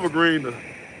wanted Evergreen to,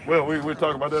 well, we'll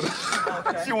talk about that.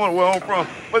 Okay. She wanted where I'm from.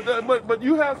 But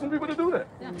you have some people to do that.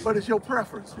 Yeah. But it's your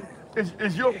preference.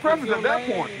 It's your preference at that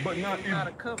point, but not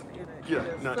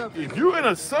if you're in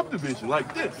a subdivision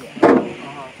like this.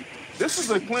 This is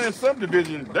a planned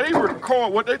subdivision. They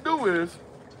record, what they do is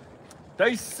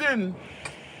they send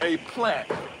a plat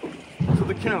to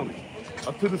the county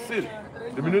or to the city,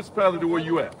 the municipality where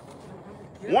you at.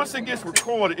 Once it gets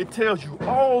recorded, it tells you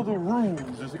all the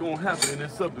rules that's going to happen in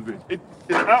this subdivision. It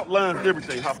outlines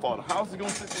everything, how far the house is going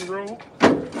to sit from the road,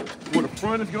 where the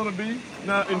front is going to be.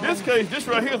 Now, in this case, this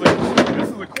right here this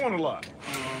is a corner lot.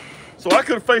 So I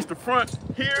could have faced the front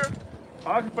here,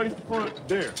 I could face the front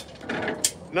there.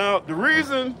 Now, the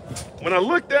reason, when I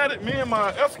looked at it, me and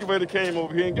my excavator came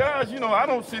over here, and guys, you know, I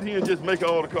don't sit here and just make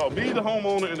all the calls. Me, the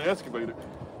homeowner, and the excavator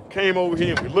came over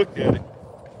here and we looked at it.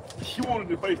 She wanted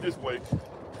to face this way,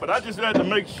 but I just had to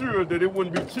make sure that it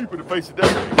wouldn't be cheaper to face it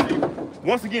that way. See,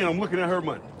 once again, I'm looking at her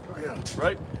money,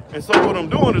 right? And so what I'm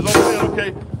doing is I'm saying,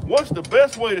 okay, what's the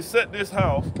best way to set this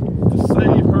house to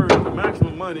save her the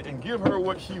maximum money and give her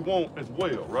what she wants as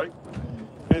well, right?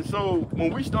 And so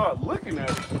when we start looking at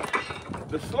it,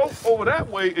 the slope over that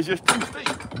way is just too steep.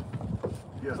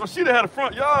 Yeah. So she'd have had a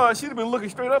front yard, she'd have been looking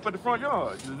straight up at the front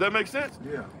yard. Does that make sense?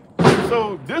 Yeah.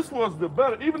 So this was the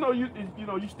better, even though you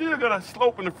still got a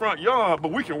slope in the front yard,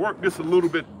 but we can work this a little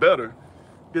bit better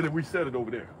than if we set it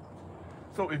over there.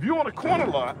 So if you want a corner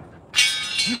lot,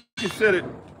 you can set it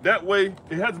that way.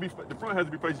 It has to be, the front has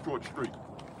to be facing toward the street.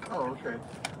 Oh, okay.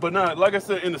 But now, like I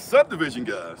said, in the subdivision,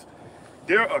 guys,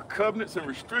 there are covenants and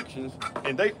restrictions,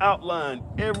 and they outline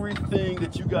everything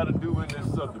that you got to do in this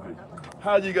subdivision.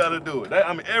 How you got to do it.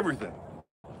 I mean, everything.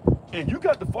 And you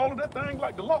got to follow that thing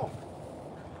like the law.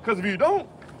 Because if you don't,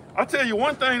 I tell you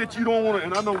one thing that you don't want to,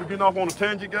 and I know we're getting off on a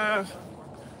tangent, guys.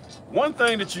 One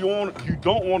thing that you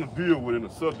don't want to deal with in a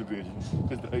subdivision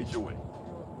is the HOA.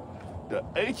 The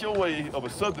HOA of a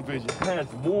subdivision has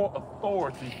more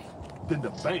authority than the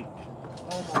bank.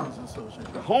 Homeowners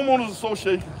Association. The homeowners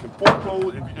association can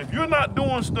foreclose. If you're not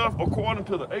doing stuff according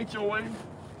to the HOA,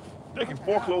 they can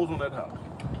foreclose on that house.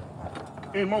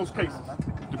 In most cases.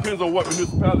 Depends on what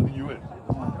municipality you're in.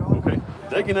 Okay?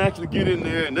 They can actually get in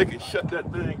there and they can shut that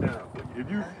thing down. If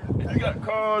you got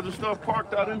cars and stuff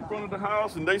parked out in front of the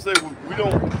house and they say, well,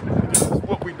 this is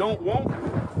what we don't want,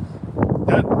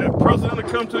 that president will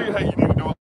come to you, hey, you need to do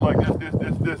it like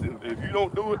this. And if you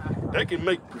don't do it, they can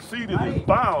make proceedings and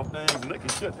file things, and they can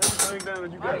shut everything down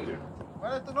that you got there.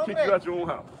 Kick you out your own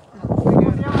house. We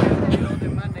got buildings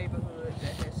in my neighborhood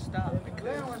that has stopped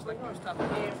because like you stopped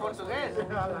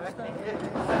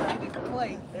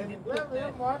clay.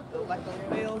 Like those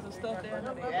bells and stuff down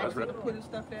there. They asked me to put his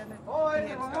stuff down there. He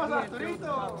had buildings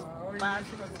about 5,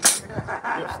 6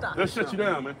 years. They'll shut you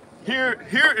down, man.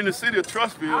 Here in the city of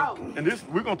Trussville, and this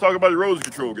we're gonna talk about erosion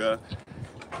control, guys.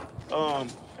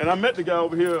 And I met the guy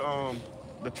over here.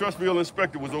 The Trussville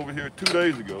inspector was over here 2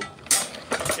 days ago,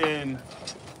 and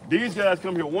these guys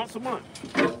come here once a month.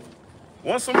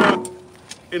 Once a month,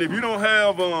 and if you don't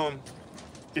have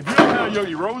your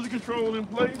erosion control in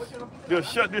place, they'll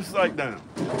shut this site down.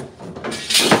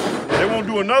 They won't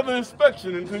do another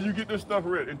inspection until you get this stuff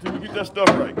ready, until you get that stuff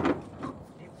right.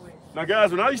 Now,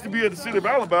 guys, when I used to be at the city of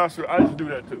Alabaster, I used to do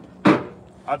that too.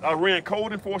 I ran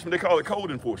code enforcement. They call it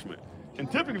code enforcement. And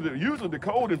typically, usually the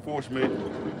code enforcement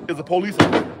is a police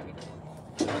officer.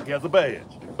 He has a badge.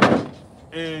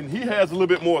 And he has a little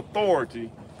bit more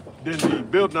authority than the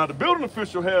building. Now, the building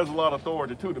official has a lot of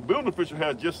authority too. The building official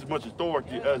has just as much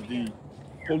authority as the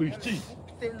police chief.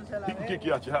 He can kick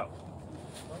you out your house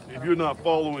if you're not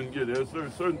following. Yeah, there's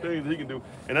certain things that he can do.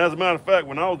 And as a matter of fact,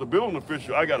 when I was a building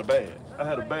official, I got a badge. I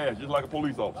had a badge just like a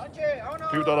police officer.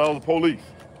 People thought I was a police.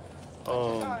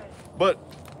 But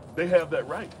they have that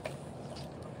right.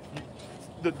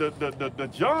 The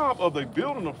job of the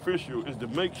building official is to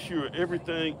make sure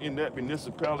everything in that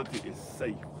municipality is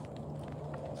safe.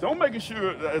 So I'm making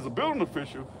sure that as a building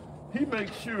official, he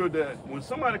makes sure that when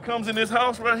somebody comes in this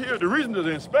house right here, the reason that the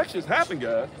inspections happen,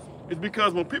 guys, is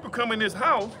because when people come in this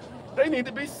house, they need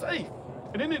to be safe.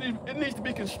 And it needs to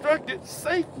be constructed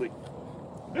safely.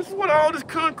 This is what all this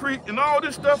concrete and all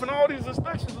this stuff and all these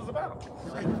inspections is about.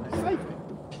 Safety.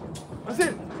 That's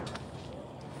it.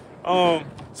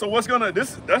 So what's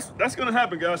that's gonna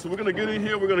happen, guys. So we're gonna get in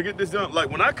here, we're gonna get this done. Like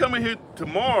when I come in here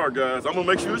tomorrow, guys, I'm gonna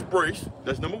make sure it's braced.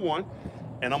 That's number one.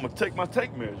 And I'm gonna take my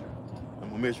tape measure. I'm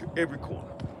gonna measure every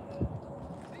corner.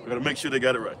 I gotta make sure they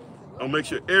got it right. I'm gonna make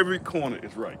sure every corner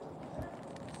is right.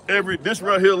 This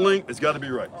right here length, it's gotta be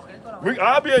right.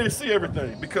 I'll be able to see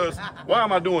everything because why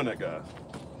am I doing that, guys?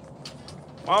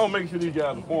 I'm making sure these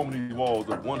guys are forming these walls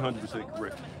are 100%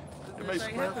 correct.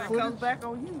 It comes back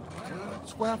on you.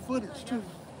 Square footage too.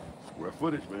 Square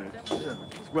footage, man. Yeah.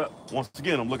 Well, once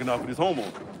again, I'm looking out for this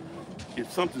homeowner.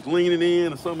 If something's leaning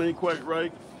in or something ain't quite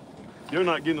right, they're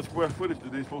not getting the square footage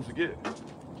that they're supposed to get.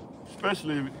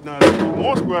 Especially if now if they get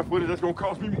more square footage, that's gonna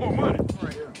cost me more money.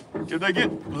 If they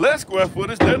get less square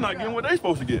footage, they're not getting what they're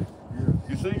supposed to get.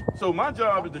 You see? So my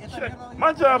job is to check.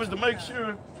 My job is to make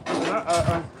sure.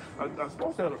 I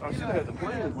should have had the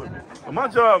plans with me. But my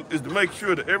job is to make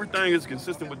sure that everything is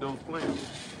consistent with those plans.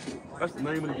 That's the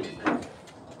name of the game.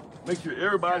 Make sure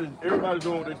everybody's doing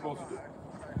what they're supposed to do.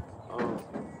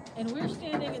 And we're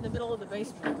standing in the middle of the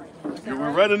basement right now. Is that We're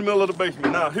right? right in the middle of the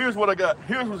basement. Now, here's what I got.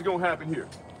 Here's what's going to happen here.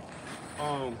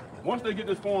 Once they get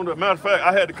this formed up, matter of fact,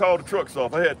 I had to call the trucks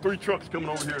off. I had 3 trucks coming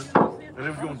over here, and they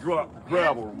was going to drop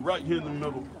gravel right here in the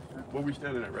middle where we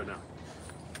standing at right now.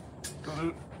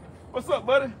 So what's up,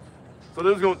 buddy? So they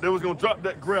was going to drop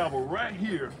that gravel right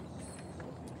here,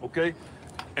 okay?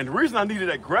 And the reason I needed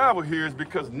that gravel here is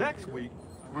because next week,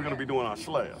 we're going to be doing our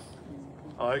slabs.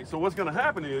 All right, so what's going to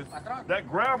happen is that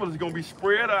gravel is going to be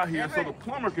spread out here so the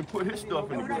plumber can put his stuff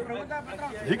in the ground.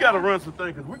 He got to run some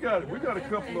things because we got a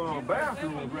couple of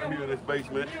bathrooms right here in this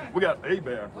basement. We got a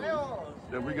bathroom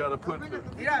that we got to put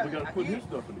his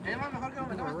stuff in the ground.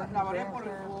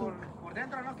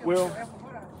 Well,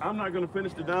 I'm not going to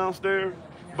finish the downstairs,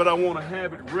 but I want to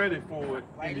have it ready for it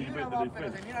in the event that they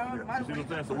finish. You see what I'm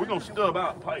saying? So we're going to stub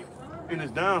out pipe in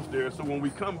this downstairs so when we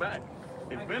come back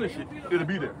and finish it, it'll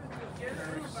be there.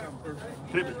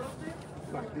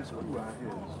 Like this crew out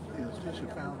here is this your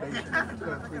foundation?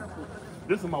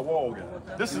 This is my wall guy.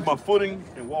 This is my footing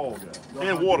and wall guy.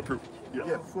 And waterproof.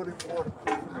 Yeah, footing,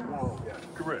 waterproof, and wall guy.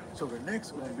 Correct. So the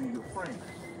next one be your frame.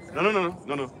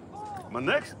 No. My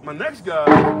next guy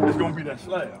is gonna be that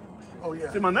slab. Oh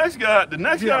yeah. See, the next guy.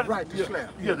 Right, the slab.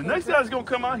 Yeah, the next guy is gonna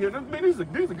come out here. Man, these are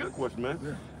good questions, man.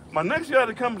 Yeah. My next guy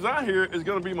that comes out here is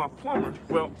gonna be my plumber.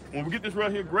 Well, when we get this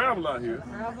right here gravel out here,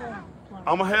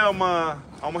 I'm gonna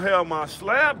have my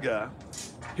slab guy.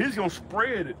 He's gonna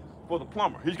spread it for the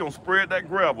plumber. He's gonna spread that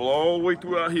gravel all the way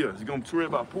through out here. He's gonna spread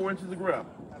about 4 inches of gravel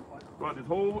throughout this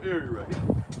whole area right here.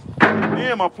 And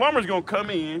then my plumber's gonna come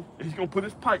in and he's gonna put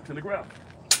his pipes in the gravel.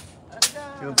 You know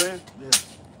what I'm saying? Yeah.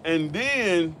 And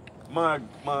then my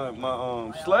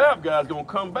slab guy's gonna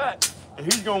come back and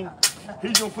he's gonna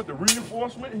He's gonna put the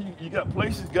reinforcement. You got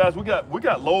places, guys. We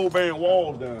got load-bearing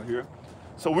walls down here,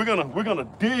 so we're gonna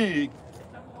dig.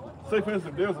 Say for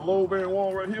instance, there's a load-bearing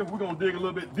wall right here. We're gonna dig a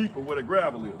little bit deeper where the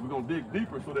gravel is. We're gonna dig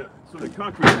deeper so that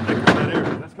concrete is taken in that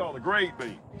area. That's called a grade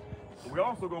beam. We're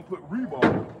also gonna put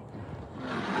rebar.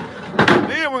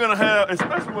 Then we're gonna have,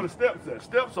 especially where the steps at.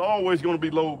 Steps are always gonna be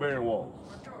load-bearing walls.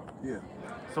 Yeah.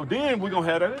 So then we're gonna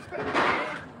have that inspected.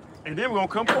 And then we're gonna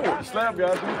come forward. The slab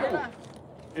guys come forward.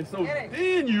 And so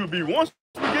then you'll be, once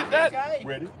we get that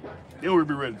ready, then we'll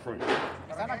be ready to frame.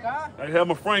 I have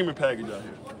my framing package out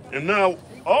here. And now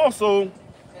also,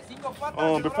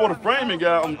 before the framing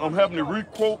guy, I'm having to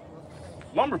re-quote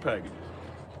lumber packages.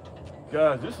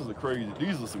 Guys, these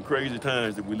are some crazy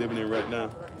times that we're living in right now.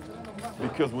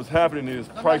 Because what's happening is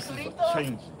prices are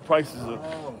changing.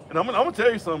 And I'm gonna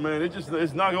tell you something, man.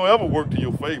 It's not gonna ever work to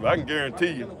your favor. I can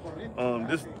guarantee you.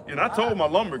 And I told my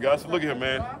lumber guy, I said, look at here,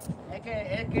 man.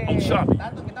 I'm shopping.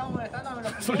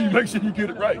 So you make sure you get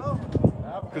it right.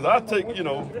 Because I take,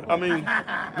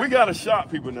 we gotta shop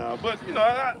people now. But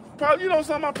I probably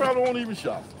won't even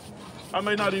shop. I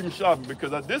may not even shop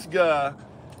because this guy,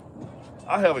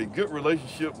 I have a good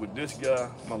relationship with this guy,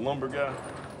 my lumber guy.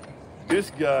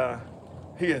 This guy,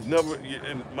 he has never,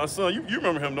 and my son, you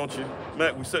remember him, don't you?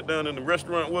 Matt, we sat down in the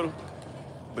restaurant with him.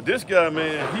 But this guy,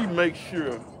 man, he makes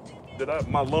sure that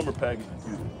my lumber package is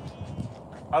good.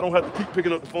 I don't have to keep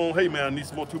picking up the phone. Hey, man, I need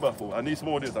some more 2x4. I need some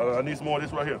more of this. I need some more of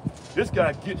this right here. This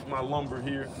guy gets my lumber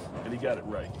here, and he got it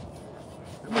right.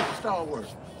 Mr.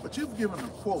 Stallworth, but you've given a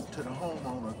quote to the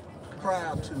homeowner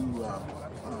prior to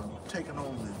taking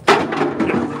on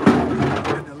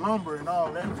the lumber and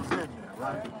all that was in there,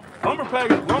 right? Lumber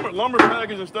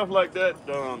package and stuff like that,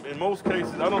 in most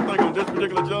cases, I don't think on this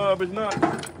particular job it's not,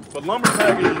 but lumber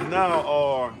packages now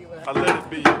are, I let it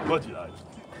be budget items.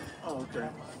 Oh, okay.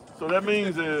 So that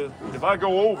means if I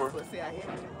go over,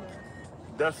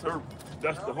 that's the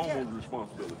homeowner's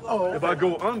responsibility. Oh, okay. If I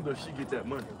go under, she get that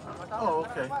money. Oh,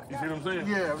 okay. You see what I'm saying?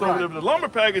 Yeah, so right. if the lumber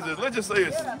package is, let's just say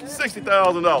it's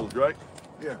 $60,000, right?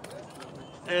 Yeah.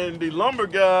 And the lumber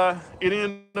guy, it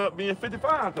ended up being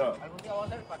 $55,000.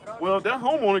 Well, that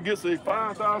homeowner gets a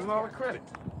 $5,000 credit.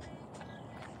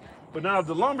 But now if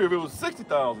the lumber, if it was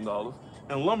 $60,000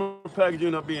 and lumber package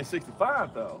ended up being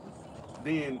 $65,000,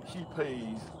 then she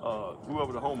pays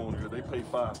whoever the homeowner is, they pay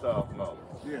 $5,000.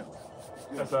 Yeah.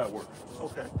 That's how it works.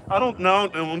 Okay. I don't know,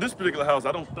 on this particular house,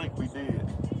 I don't think we did.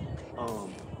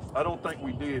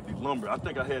 The lumber. I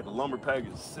think I had the lumber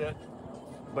package set.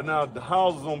 But now the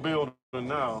houses I'm building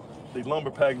now, the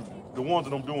lumber package, the ones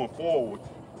that I'm doing forward,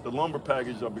 the lumber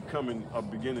package are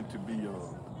beginning to be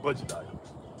budget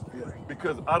items. Yeah.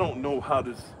 Because I don't know how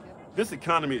this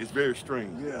economy is very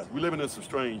strange. Yeah. We're living in some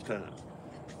strange times.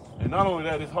 And not only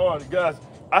that, it's hard. Guys,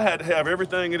 I had to have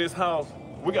everything in this house.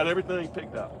 We got everything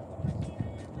picked out.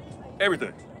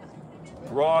 Everything.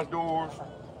 Garage doors,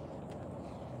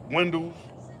 windows,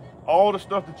 all the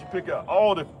stuff that you pick out,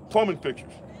 all the plumbing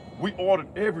fixtures. We ordered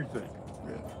everything.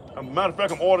 Yeah. As a matter of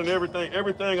fact, I'm ordering everything.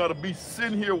 Everything ought to be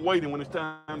sitting here waiting when it's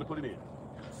time to put it in.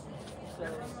 So,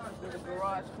 the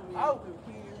garage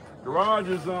coming here. Garage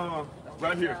is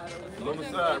right here, on the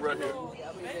side right here.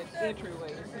 That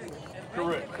entryway.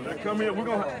 Correct. So they come in.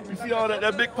 You see all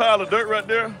that big pile of dirt right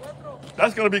there?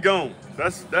 That's gonna be gone.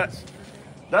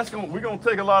 We're gonna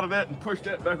take a lot of that and push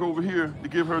that back over here to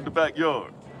give her the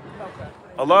backyard. Okay.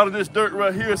 A lot of this dirt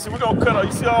right here. See, we're gonna cut out.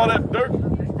 You see all that dirt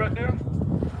right there?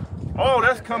 All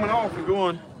that's coming off and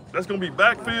going. That's gonna be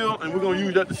backfill, and we're gonna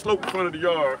use that to slope the front of the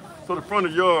yard, so the front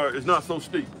of the yard is not so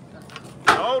steep.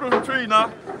 All those trees now.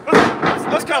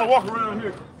 Let's kind of walk around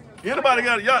here. Anybody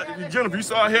got it? Jennifer, you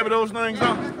saw how heavy those things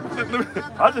are?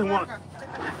 I just want.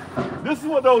 This is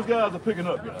what those guys are picking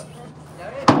up, guys.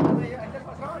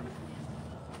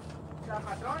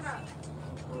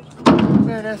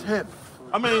 Man, that's heavy.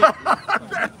 I mean,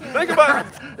 think about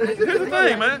it. Here's the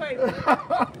thing, man.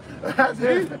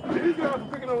 These guys are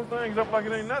picking those things up like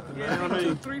it ain't nothing, man. I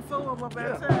mean, 3, 4 of them up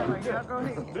outside. Like, y'all go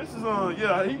ahead. this is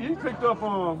he picked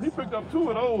up 2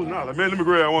 of those. Now, like, man, let me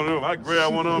grab one of them. I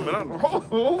grab one of them, and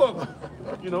hold up.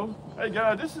 Hey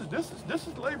guys, this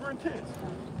is labor intense,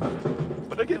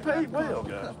 but they get paid well,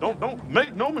 guys. Don't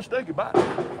make no mistake about it.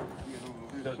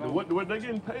 What they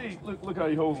getting paid? Look how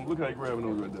he holding. Look how he grabbing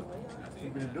those right there.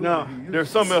 Now,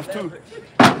 there's something else too.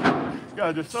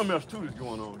 Guys, there's something else too that's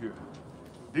going on here.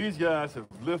 These guys have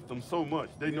lifted them so much,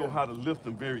 they know how to lift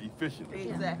them very efficiently.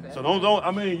 Exactly. So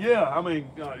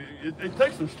it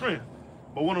takes some strength.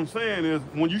 But what I'm saying is,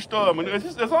 when you start,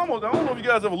 it's almost, I don't know if you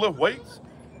guys ever lift weights.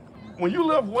 When you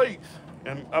lift weights,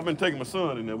 and I've been taking my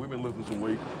son in there, we've been lifting some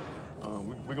weights.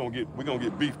 We're gonna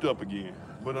get beefed up again.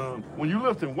 But when you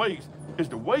lifting weights, it's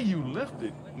the way you lift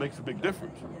it makes a big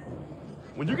difference.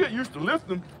 When you get used to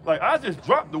lifting, like I just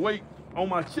dropped the weight on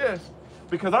my chest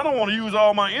because I don't want to use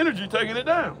all my energy taking it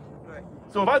down. Right.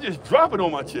 So if I just drop it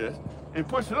on my chest and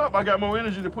push it up, I got more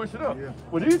energy to push it up. Yeah.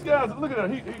 Well, these guys, look at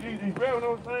that. He's grabbing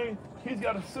those things. He's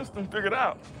got a system figured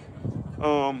out.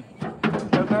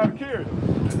 That's how to carry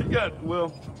them. And he got,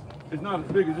 well, it's not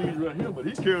as big as these right here, but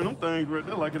he's carrying them things right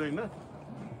there like it ain't nothing.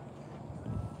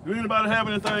 Do anybody have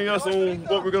anything else on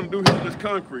what we're gonna do here in this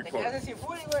concrete part?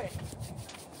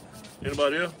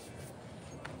 Anybody else?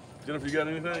 Jennifer, you got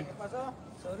anything?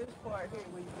 So this part here,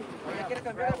 when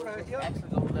you actually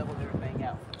gonna level everything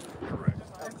out. Correct.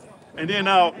 And then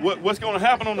now, what's gonna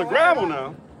happen on the gravel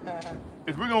now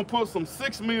is we're gonna put some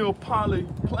 6 mil poly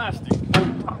plastic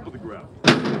on top of the gravel.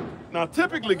 Now,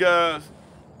 typically, guys,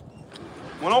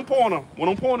 when I'm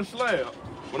pouring a slab,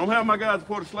 when I'm having my guys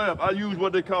pour the slab, I use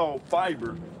what they call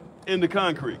fiber in the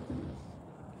concrete.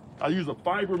 I use a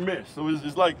fiber mesh. So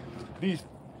it's like these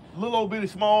little old bitty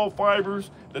small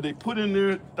fibers that they put in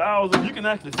there, thousands. You can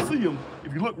actually see them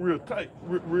if you look real tight,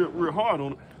 real hard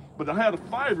on it. But I have the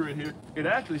fiber in here, it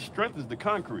actually strengthens the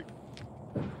concrete.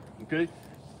 Okay?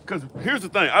 Because here's the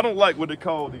thing, I don't like what they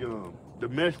call the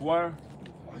mesh wire.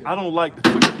 I don't like the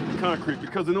twisted concrete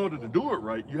because in order to do it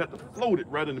right, you have to float it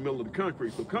right in the middle of the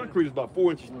concrete. So concrete is about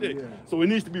 4 inches thick. Yeah. So it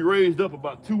needs to be raised up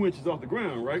about 2 inches off the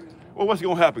ground, right? Well, what's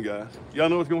gonna happen, guys? Y'all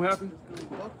know what's gonna happen?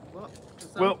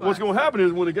 Well, what's gonna happen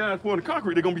is when the guys pour the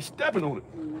concrete, they're gonna be stepping on it.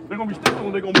 They're gonna be stepping on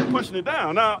it, they're gonna be pushing it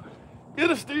down. Now,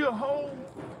 it'll still hold,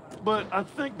 but I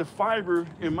think the fiber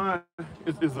in mine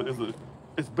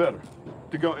it's better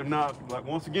to go. And now, like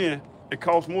once again, it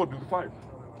costs more to do the fiber.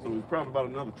 So it's probably about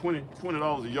another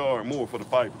 $20 a yard more for the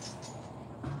fiber.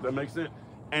 That makes sense?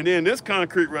 And then this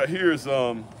concrete right here is,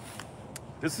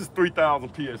 this is 3,000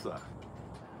 PSI.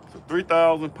 So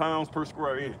 3,000 pounds per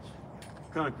square inch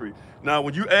concrete. Now,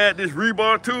 when you add this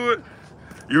rebar to it,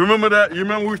 you remember that? You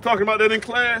remember we was talking about that in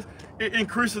class? It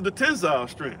increases the tensile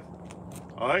strength.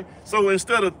 All right. So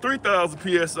instead of 3,000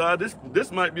 PSI,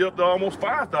 this might be up to almost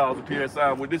 5,000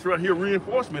 PSI with this right here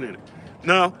reinforcement in it.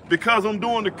 Now, because I'm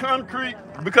doing the concrete,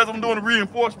 because I'm doing the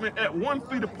reinforcement at 1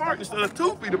 feet apart instead of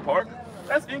 2 feet apart,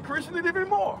 that's increasing it even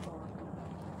more.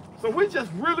 So we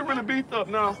just really, really beefed up.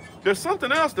 Now, there's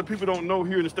something else that people don't know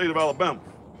here in the state of Alabama.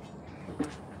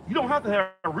 You don't have to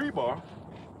have a rebar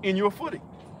in your footing.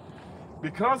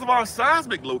 Because of our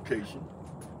seismic location,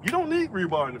 you don't need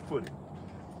rebar in the footing.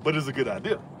 But it's a good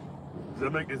idea. Does that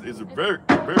make it's a very,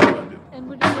 very good idea. And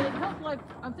would it help, like,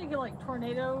 I'm thinking like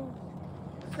tornado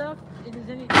stuff? Does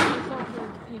any help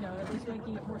with, you know, at least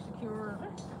making it more secure?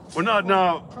 Well, not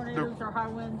now. Tornadoes or high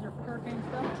winds or hurricane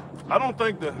stuff? I don't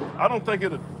think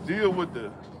it'll deal with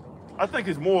I think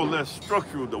it's more or less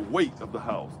structural, the weight of the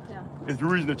house. Yeah. Is the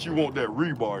reason that you want that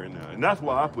rebar in there. And that's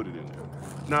why I put it in there.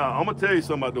 Now, I'm gonna tell you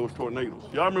something about those tornadoes.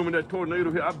 Y'all remember that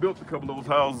tornado here? I built a couple of those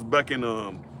houses back in,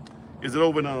 is it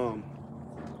over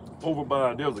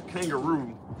by, there was a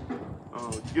kangaroo,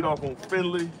 get off on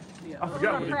Finley. Yeah. I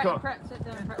forgot what they called it. Sit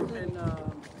down,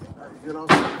 Get off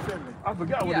Finley. I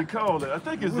forgot what they called it. I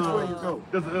think it's, Which way you go?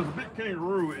 there's a big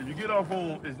kangaroo, and you get off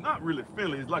on, it's not really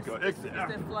Finley, it's like an exit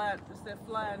out. It's that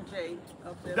flying J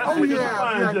up there. That's Oh, it's a yeah,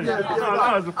 flying J. yeah.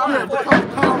 No, it's a flying J.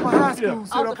 Call my high school, Yeah.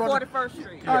 sit On up the on 41st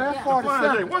Street. Oh, that's It's a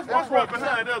flying J. 47. What's right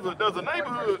behind? There's a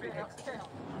neighborhood.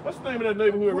 What's the name of that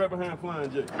neighborhood right behind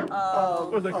Flying J?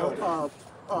 What's that called?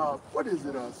 What is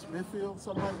it, Smithfield,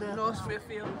 something like that? North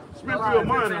Smithfield. Smithfield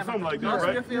Mine or something like that, North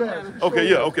right? Smithfield. Yeah. Manor. Okay,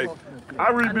 yeah, okay. I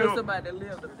I know rebuilt. somebody that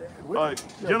lived up there. All right,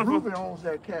 Yeah, Jennifer. Ruben owns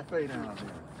that cafe down there.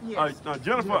 Yes. All right, now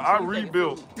Jennifer, I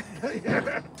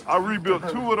rebuilt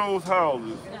 2 of those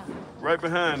houses right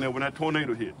behind there when that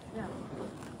tornado hit. Yeah.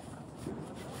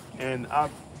 And I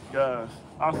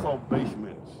saw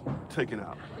basements taken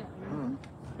out.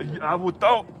 I would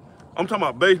thought, I'm talking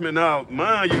about basement now,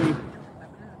 mind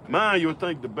you would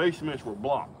think the basements were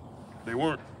blocked. They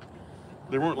weren't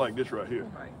like this right here.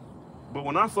 Right. But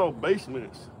when I saw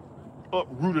basements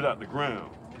uprooted out the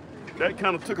ground, that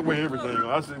kind of took away everything.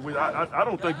 I said, well, I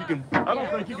don't think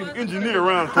you can engineer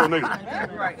around a tornado.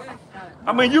 Right.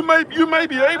 I mean, you may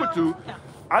be able to.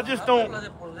 I just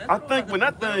don't. I think when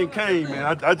that thing came,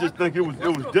 man, I just think it was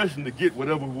destined to get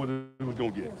whatever it was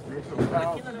gonna get.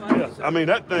 Yeah, I mean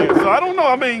that thing. So I don't know.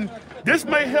 I mean, this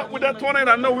may help with that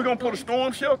tornado. I know we're gonna put a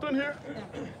storm shelter in here.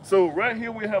 So right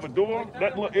here we have a door.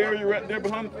 That little area right there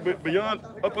beyond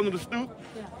up under the stoop,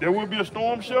 there will be a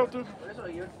storm shelter.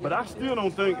 But I still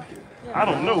don't think. I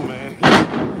don't know, man.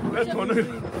 That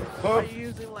tornado. Are you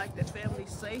using like the family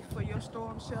safe for your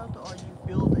storm shelter, or are you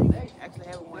building, actually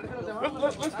having one built?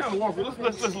 Let's kind of walk.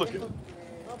 Let's look at it.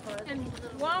 And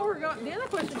while we're going, the other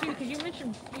question too, because you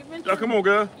mentioned Yeah, come on,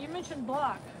 guys. you mentioned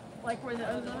block, like where the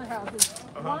other houses.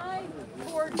 Why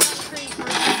poured concrete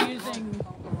versus using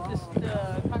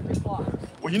the concrete blocks?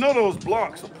 Well, you know those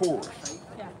blocks are porous.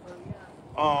 Yeah.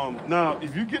 Now,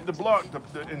 if you get the block,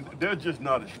 and they're just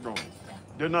not as strong.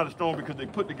 They're not as strong because they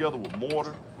put together with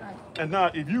mortar. Right. And now,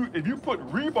 if you put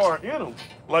rebar in them,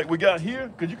 like we got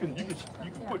here, because you can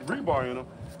put rebar in them.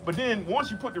 But then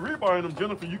once you put the rebar in them,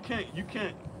 Jennifer, you can't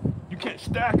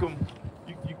stack them.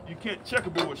 You can't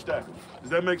checkerboard stack them.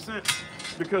 Does that make sense?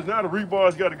 Because now the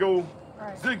rebar's got to go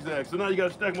zigzag. So now you got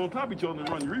to stack them on top of each other and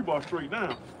run your rebar straight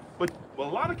down. But a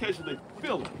lot of cases they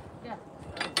fill them. Yeah.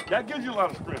 That gives you a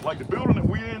lot of strength. Like the building that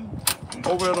we in,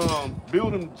 over at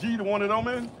building G, the one that I'm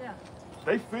in, Yeah.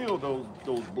 they fill those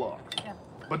blocks. Yeah.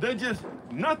 But they just,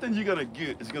 nothing you're gonna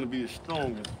get is gonna be as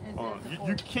strong as,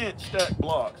 you can't stack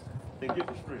blocks and get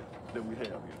the strength that we have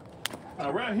here.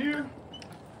 Now right here,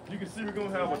 you can see we're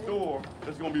gonna have a door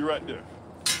that's gonna be right there.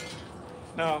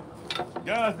 Now,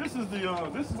 guys, this is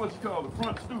what you call the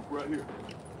front stoop right here,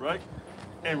 right?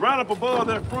 And right up above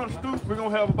that front stoop, we're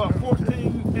gonna have about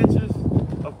 14 inches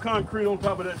of concrete on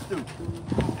top of that stoop.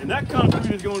 And that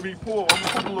concrete is gonna be poured. I'm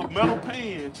gonna put a little metal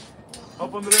pan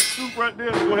up under that stoop right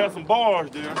there. We're gonna have some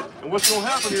bars there. And what's gonna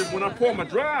happen is when I pour my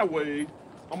driveway,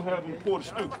 I'm gonna have them pour the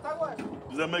stoop.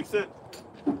 Does that make sense?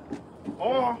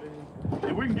 Or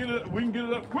if we can get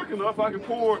it up quick enough, I can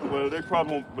pour it. Well, they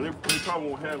probably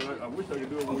won't have it. I wish I could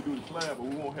do it when we do the slab, but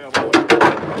we won't have all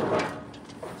that.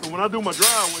 So when I do my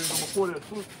driveways, I'm gonna pour that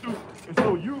stoop. And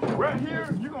so right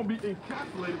here, you're gonna be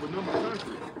encapsulated with number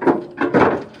concrete.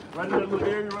 Right in that little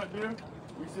area right there.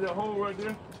 You see that hole right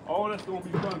there? All that's gonna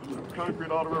be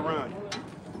concrete all the way around you,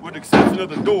 with the exception of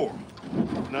the door.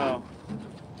 Now,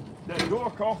 that door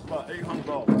costs about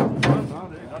 $800. I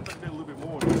think they're a little bit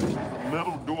more than that. The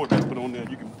metal door they put on there,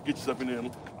 you can get yourself in there.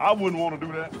 I wouldn't want to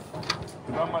do that.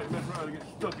 I might mess around and get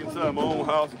stuck inside my own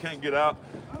house and can't get out.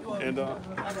 And I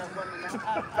got one.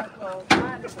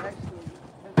 Mine is actually,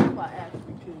 that's why I asked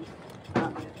you to.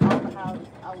 All the houses,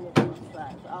 I live on the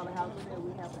side. So all the houses there,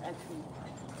 we have to actually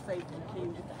safe and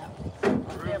clean with the house.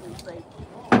 Family safe,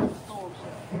 storm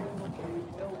shelter. And you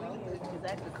go in, it's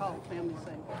actually called family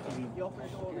safe. You open the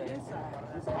door on the inside,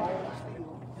 it's all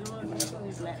steel. And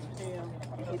it latch down,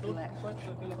 it hits the latch,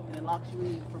 and it locks you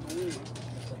in from the wind.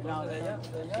 And all that.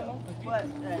 But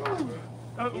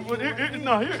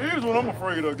no, here's what I'm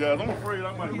afraid of, guys. I'm afraid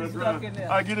I might mess around.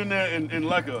 I get in there and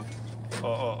like a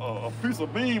piece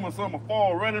of beam or something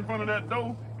fall right in front of that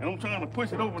door, and I'm trying to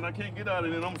push it over and I can't get out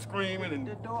of it, and I'm screaming. And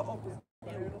the door opens.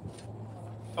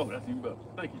 Oh, that's even better.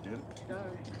 Thank you, Janet.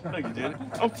 Thank you, Janet.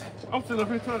 I'm sitting up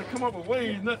here trying to come up with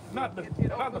ways not to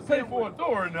pay for a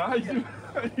door now. How you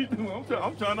doing?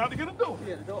 I'm trying not to get a door.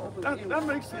 Yeah, the door opens. That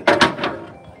makes sense.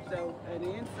 So, and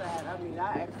the inside, I mean,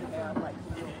 I actually have like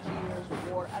some little chairs,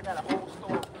 water. I got a whole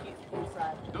store of kit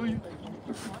inside. Do you?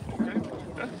 Okay.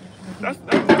 That's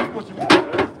what you want,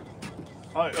 man.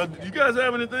 All right, you guys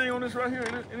have anything on this right here?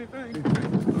 Anything?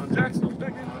 Jackson, you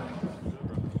think anything?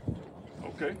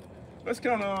 Okay. Let's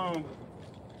kind of,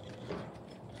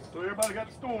 so everybody got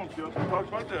the storm shelter. We talked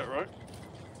about that, right?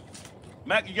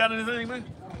 Mac, you got anything, man?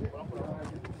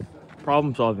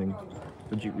 Problem solving.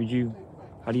 How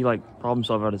do you like problem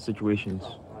solve out of situations?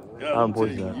 Yeah, How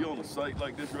important is that? You on a site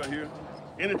like this right here,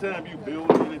 anytime you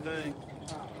build anything,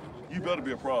 you better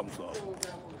be a problem solver.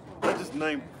 That's just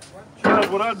name. Guys,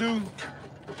 what I do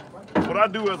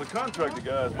as a contractor,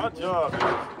 guys, my job is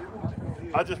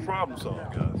I just problem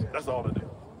solve, guys. That's all I do.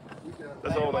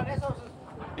 That's all I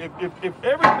do. If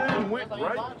everything went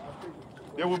right,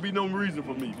 there would be no reason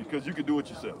for me because you could do it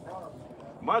yourself.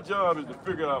 My job is to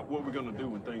figure out what we're gonna do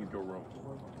when things go wrong.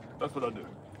 That's what I do.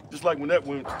 Just like when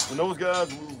those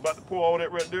guys were about to pour all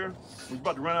that right there, we was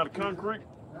about to run out of concrete,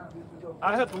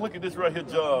 I had to look at this right here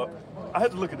job. I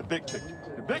had to look at the big picture.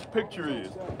 The big picture is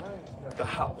the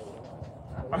house.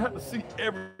 I had to see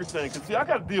everything. Because see, I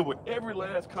got to deal with every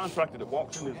last contractor that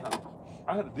walks in this house.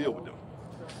 I had to deal with them.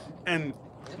 And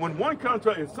when one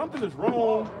contractor, if something is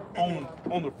wrong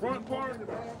on the front part,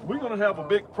 we're going to have a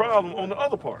big problem on the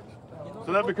other parts.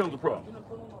 So that becomes a problem.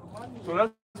 So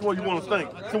that's what you want to think.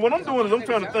 So what I'm doing is I'm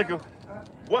trying to think of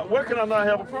where can I not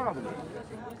have a problem with?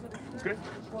 Okay?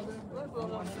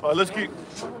 All right, let's keep.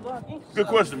 Good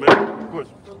question, man. Good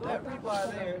question. That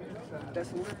rebar there,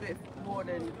 that's a little bit more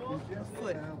than a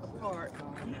foot apart.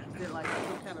 Is it like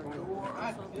some kind of door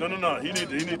or something? No. He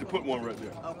need to put one right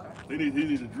there. Okay. He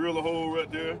need to drill a hole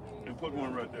right there and put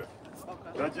one right there.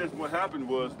 Okay. That's just what happened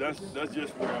was that's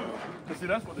just cause see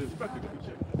that's what the inspector gonna be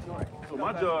checking. So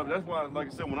my job, that's why, like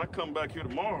I said, when I come back here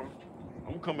tomorrow,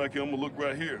 I'm gonna come back here, I'm gonna look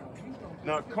right here.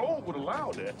 Now, code would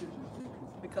allow that.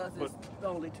 Because it's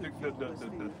only 2 feet.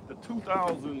 The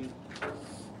 2000,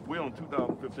 we're on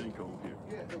 2015 code here.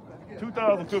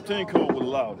 2015 code would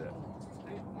allow that.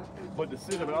 But the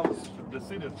city of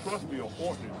Trustville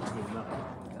ordinance does not.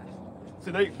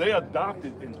 See, they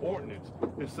adopted an ordinance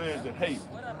that says that, hey,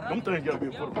 them things gotta be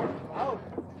a foot apart.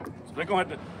 So they're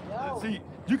gonna have to see.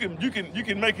 You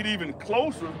can make it even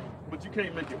closer, but you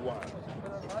can't make it wide.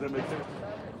 Does that make sense?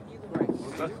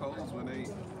 These codes, when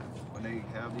they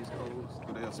have these codes,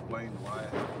 do they explain why it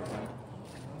has to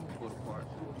be put apart?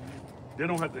 They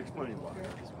don't have to explain why.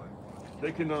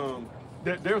 They can.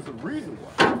 There's a reason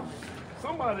why.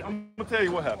 Somebody, I'm gonna tell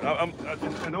you what happened.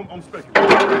 I'm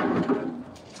speculating.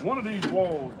 One of these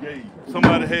walls gave.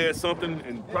 Somebody had something,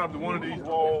 and probably one of these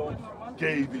walls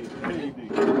caved in,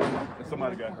 and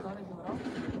somebody got hurt.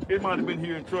 It might have been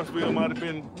here in Trustville. It might have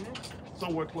been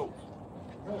somewhere close.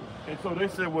 And so they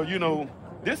said, well, you know,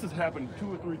 this has happened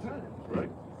 2 or 3 times, right?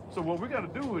 So what we got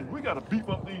to do is we got to beef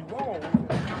up these walls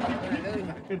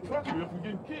in Trustville from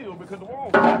getting killed because the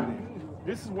walls are caving in.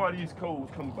 This is why these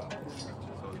codes come about.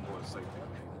 So it's more safety.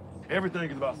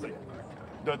 Everything is about safety.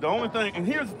 The only thing, and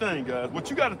here's the thing, guys,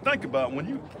 what you got to think about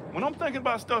when I'm thinking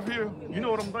about stuff here, you know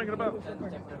what I'm thinking about?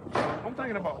 I'm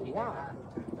thinking about why.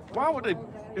 Why would they,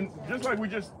 and just like we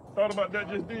just thought about that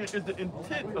just then, is the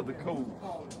intent of the code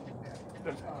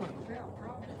that's critical.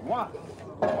 Why?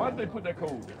 Why did they put that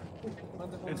code there?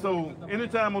 And so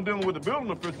anytime I'm dealing with the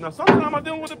building official, now sometimes I'm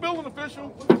dealing with the building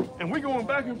official and we going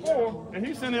back and forth and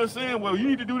he's sitting there saying, well, you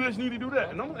need to do this, you need to do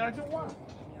that. And I'm asking why.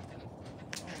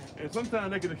 And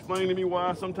sometimes they can explain to me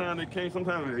why, sometimes they can't,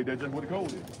 sometimes hey, that's just what the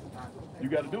code is. You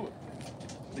got to do it.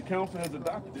 The council has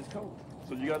adopted this code,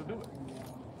 so you got to do it.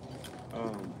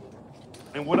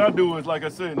 And what I do is, like I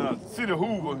said, now, City of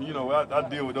Hoover, you know, I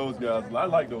deal with those guys. I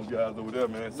like those guys over there,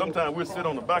 man. Sometimes we'll sit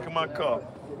on the back of my car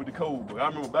with the code book. I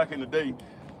remember back in the day,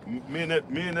 me and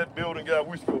that building guy,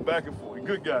 we used to go back and forth.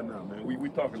 Good guy now, man. We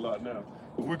talk a lot now,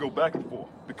 but we go back and forth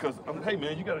because, hey,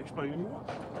 man, you got to explain to me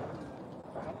why.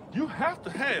 You have to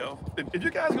have, if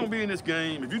you guys are gonna be in this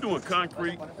game, if you're doing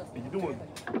concrete and you're doing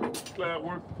slab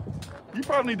work, you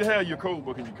probably need to have your code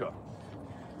book in your car.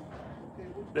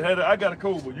 I got a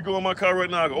code book. You go in my car right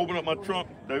now, I can open up my trunk,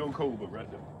 there go a code book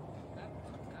right there.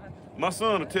 My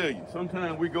son will tell you,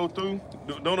 sometimes we go through,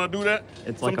 don't I do that?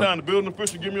 Sometimes the building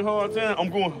official give me a hard time, I'm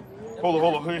going, hold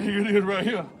on, here it is right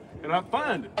here. And I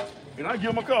find it, and I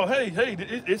give him a call, hey,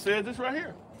 it says this right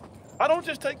here. I don't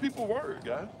just take people's word,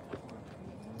 guys.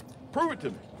 Prove it to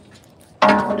me.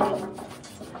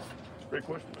 Great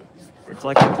question, man. It's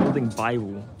like a building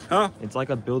Bible. Huh? It's like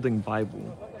a building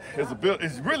Bible.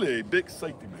 It's really a big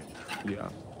safety measure. Yeah.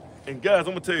 And guys,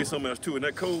 I'm gonna tell you something else too. In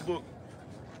that code book,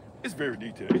 it's very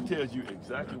detailed. It tells you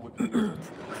exactly what to do.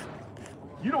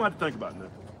 You don't have to think about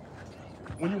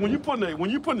nothing. When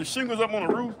you putting the shingles up on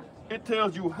the roof, it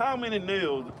tells you how many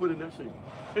nails to put in that shingle.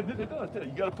 It does tell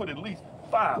you. You got to put at least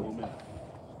 5 of them in.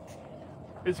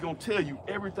 It's gonna tell you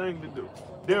everything to do.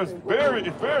 It's very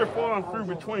far and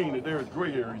few between that there's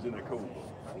gray areas in that code book.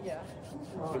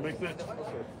 Does that make sense?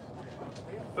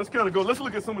 Let's kind of go. Let's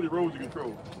look at some of the roads you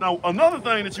control. Now, another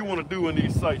thing that you want to do in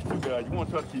these sites, too, guys, you want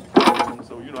to try to keep it clean.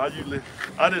 So, you know, I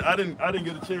didn't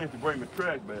get a chance to bring my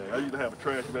trash bag. I used to have a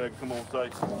trash bag to come on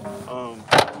site.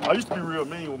 I used to be real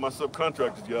mean with my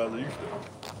subcontractors, guys. I used to.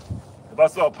 If I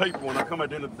saw paper, when I come at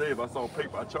the end of the day, if I saw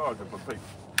paper, I charge them for paper.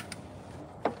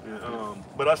 And,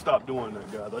 but I stopped doing that,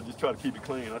 guys. I just try to keep it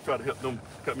clean. I try to help them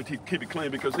keep it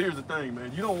clean because here's the thing,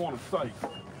 man. You don't want a site.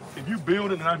 If you're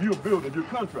building, and if you're a builder, if you're a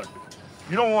contractor,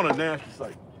 you don't want a nasty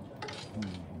site.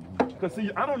 Because,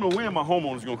 see, I don't know when my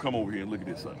homeowner's going to come over here and look at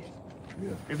this site. Yeah.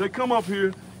 If they come up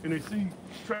here and they see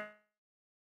trash,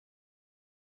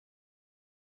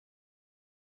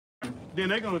 then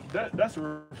they're going to, that's a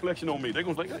reflection on me. They're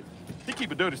going to say, hey, he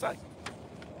keep a dirty site.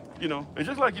 You know, it's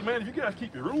just like, man, if you guys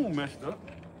keep your room messed up,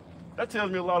 that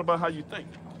tells me a lot about how you think.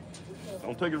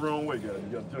 Don't take it the wrong way, guys.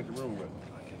 You got to junk the room right.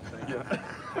 Yeah.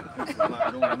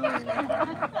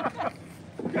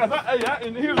 Guys,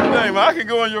 and here's the thing, man. I can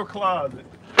go in your closet,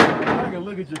 I can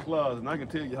look at your closet, and I can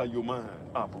tell you how your mind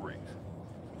operates.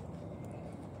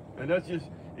 And that's just,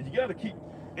 and you got to keep,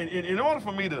 and in order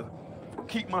for me to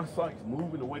keep my sites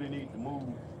moving the way they need to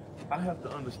move, I have to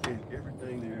understand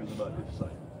everything there is about this site.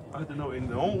 I have to know, and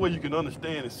the only way you can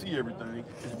understand and see everything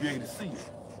is to be able to see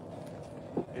it.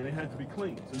 And it has to be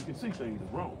clean, so you can see things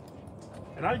that's wrong.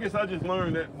 And I guess I just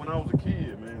learned that when I was a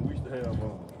kid, man. We used to have,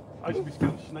 I used to be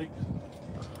scared of snakes.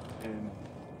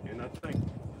 And I think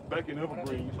back in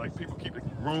Evergreen, like people keep the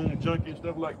room junky and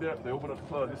stuff like that. They open up the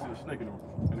closet, they see a snake in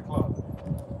the closet.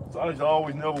 So I just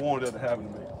always never wanted that to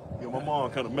happen to me. You know, my mom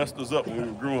kind of messed us up when we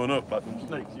were growing up about them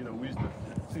snakes. You know, we used to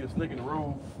see a snake in the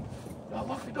road. "Oh,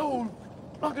 look at those.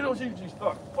 Look at those." She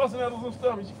start fussing at us and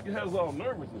stuff, and she has us all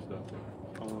nervous and stuff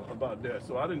about that.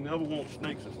 So I didn't ever want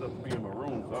snakes and stuff to be in my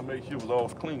room. So I made sure it was all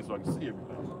clean so I could see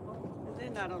everything. And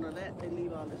then not only that, they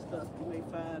leave all this stuff. You may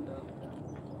find a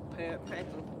pack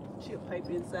of chip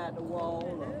paper inside the wall,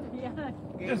 or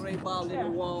Gatorade bottle in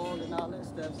the wall, and all that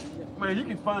stuff. So man, you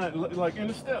can find like in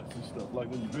the steps and stuff. Like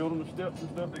when you build on the steps and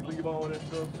stuff, they leave all that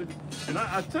stuff. And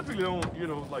I typically don't, you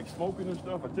know, like smoking and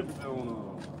stuff. I typically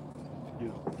don't, you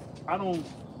know,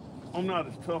 I'm not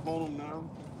as tough on them now.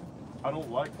 I don't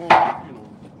like for them, you know,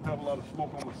 have a lot of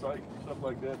smoke on my site and stuff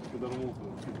like that because I don't want the,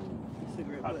 you know,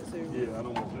 cigarette butt, yeah, I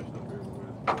don't want that stuff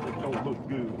everywhere. It don't look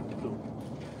good. So.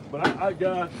 But I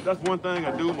got, that's one thing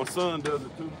I do. My son does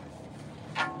it too.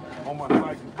 On my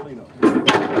site, clean up.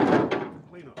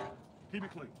 Clean up. Keep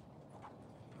it clean.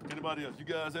 Anybody else? You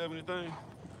guys have anything?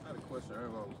 I had a question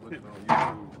earlier. I was looking on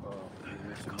YouTube. You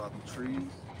mentioned about the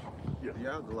trees. Yeah. You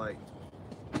have to like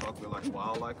talk with like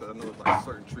wildlife. Cause I know it's like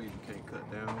certain trees you can't cut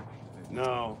down.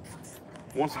 Now,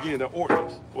 once again, the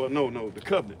ordinance. Well, no, the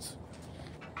covenants.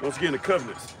 Once again, the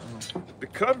covenants. The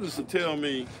covenants will tell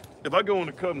me, if I go on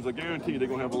the covenants, I guarantee they're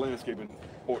gonna have a landscaping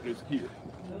ordinance here.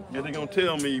 And they're gonna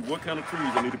tell me what kind of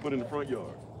trees I need to put in the front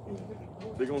yard.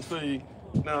 They're gonna say,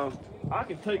 now, I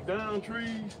can take down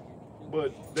trees,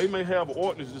 but they may have an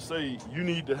ordinance to say you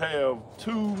need to have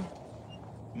 2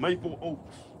 maple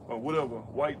oaks or whatever,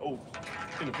 white oaks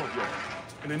in the front yard.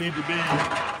 And they need to be,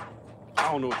 I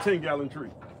don't know, a 10-gallon tree.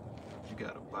 You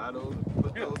gotta buy those,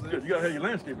 put those in? Yeah, you gotta have your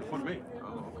landscaper put them in.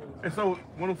 And so,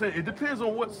 what I'm saying, it depends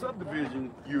on what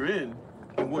subdivision you're in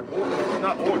and what ordinance,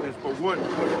 not ordinance, but what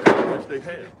ordinance they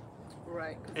have.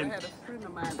 right, because I had a friend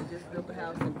of mine that just built a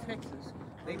house in Texas.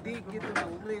 They did give them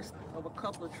a list of a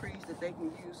couple of trees that they can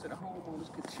use so the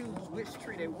homeowners could choose which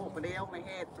tree they want, but they only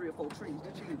had 3 or 4 trees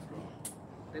to choose from.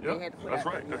 That they had to put that's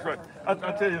out right, there. that's right.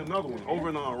 I tell you another one. Over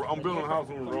in, I'm building a house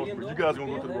over in Ross Bridge. You guys are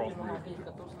gonna go to the Ross Bridge.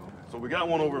 So we got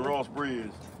one over in Ross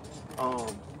Bridge.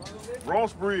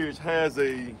 Ross Bridge has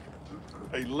a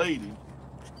lady,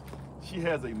 she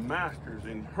has a master's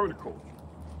in horticulture.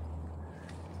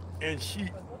 And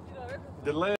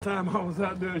the last time I was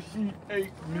out there, she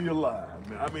ate me alive,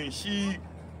 man. I mean,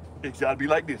 it's gotta be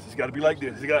like this, it's gotta be like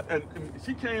this. And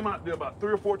she came out there about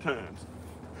 3 or 4 times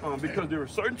because there were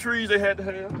certain trees they had to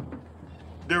have.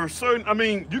 There were certain, I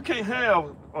mean, you can't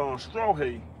have straw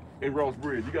hay in Ross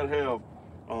Bridge. You gotta have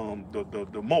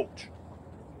the mulch.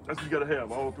 That's what you gotta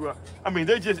have all throughout. I mean,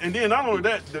 they just, and then not only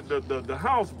that, the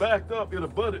house backed up, it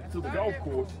abutted to the golf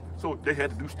course, so they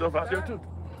had to do stuff out there too.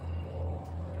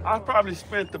 I probably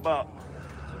spent about,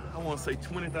 I want to say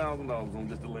 $20,000 on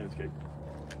just the landscape.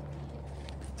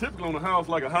 Typically on a house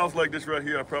like this right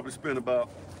here, I probably spend about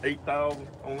 $8,000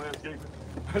 on landscaping.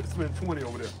 I spent 20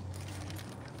 over there.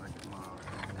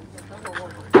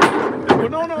 Well,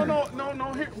 no.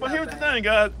 But here's the thing,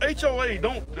 guys. HOA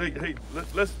don't. Hey,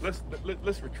 let's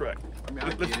retract. I mean, I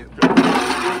get it.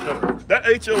 That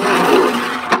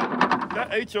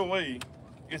HOA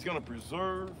is going to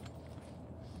preserve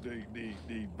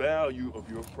the value of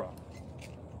your property.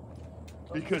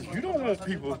 Because you don't want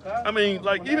people. I mean,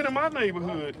 like even in my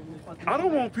neighborhood, I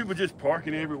don't want people just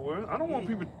parking everywhere. I don't want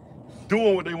people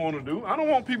doing what they want to do. I don't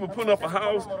want people putting up a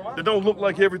house that don't look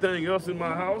like everything else in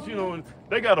my house, you know, and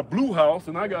they got a blue house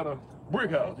and I got a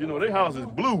brick house. You know, their house is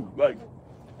blue, like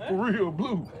for real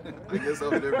blue. I guess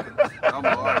over there, I'm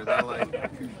an artist, I like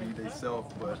people be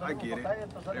themselves, but I get it.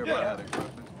 Everybody had their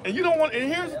preference. And you don't want,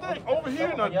 and here's the thing, over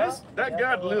here now, that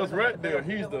guy that lives right there,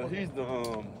 he's the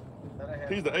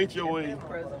HOA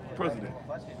president.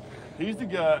 He's the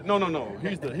guy, no,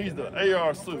 he's the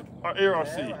ARC,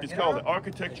 it's called the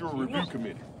Architectural Review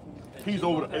Committee. He's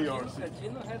over the ARC.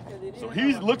 So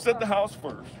he looks at the house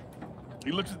first.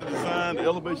 He looks at the design, the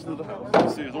elevation of the house, and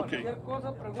he says, okay,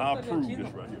 I approve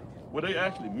this right here. Well, they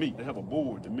actually meet, they have a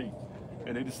board to meet,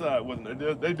 and they decide whether,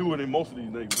 they do it in most of these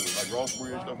neighborhoods, like Ross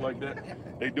Bridge, stuff like that.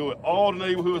 They do it, all the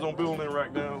neighborhoods on Building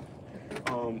right now,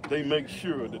 they make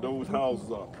sure that those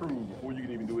houses are approved before you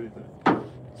can even do anything.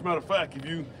 As a matter of fact,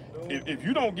 if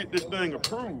you don't get this thing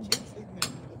approved,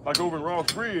 like over in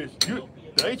Ross Bridge, the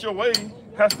HOA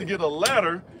has to get a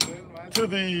letter to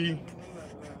the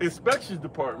inspections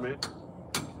department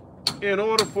in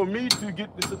order for me to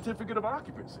get the certificate of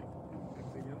occupancy.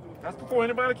 That's before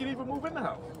anybody can even move in the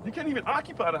house. You can't even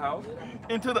occupy the house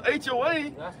until the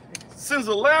HOA sends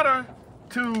a letter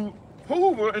to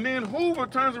Hoover, and then Hoover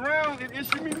turns around and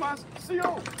issues me my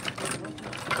CO.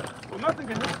 Well, nothing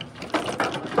can happen.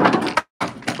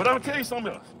 But I'll tell you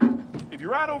something else. If you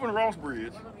ride over to Ross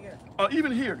Bridge, or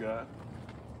even here, guys,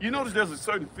 You notice there's a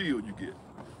certain feel you get. You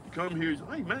come here,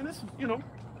 hey man, this is, you know,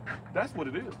 that's what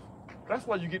it is. That's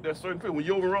why you get that certain feel. When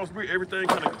you're over in Ross Street, everything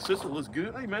kind of consistent, looks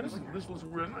good. Hey man, this looks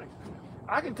real nice.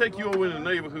 I can take you over in the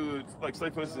neighborhoods, like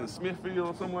say for instance in Smithfield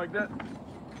or something like that,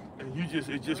 and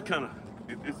it just kind of,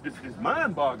 it's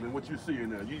mind-boggling what you see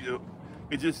in there.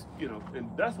 It just, you know, and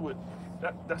that's the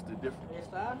difference.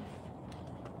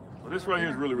 Well, this right here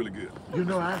is really, really good. You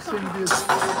know, I've seen this. Some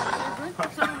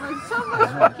of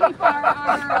us will keep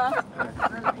our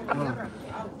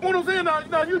What I'm saying,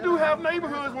 now you do have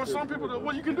neighborhoods where some people,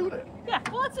 well, you can do that. yeah,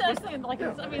 well, that's what I was saying. Like,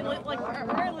 I mean, like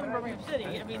where I live in Birmingham City,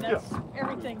 I mean, that's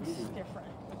everything's different,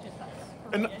 which is nice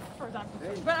for me, as far as I'm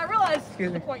concerned. But I realize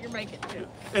the point you're making too.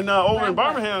 And now over in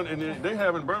Birmingham, and they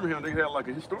have like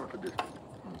a historical district.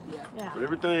 Yeah. But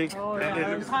everything, Oh,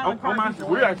 yeah.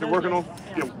 we're actually working on,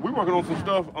 we're working on some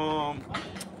stuff.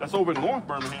 That's over in North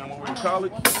Birmingham, when we're in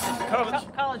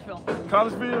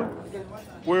Collegeville,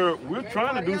 where we're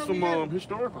trying to do some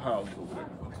historical houses over there.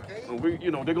 And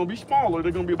they're gonna be smaller.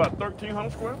 They're gonna be about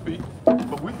 1,300 square feet,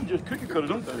 but we can just cookie cutter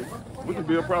them things. We can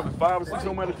build probably 5 or 6 of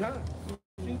them at a time.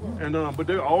 And but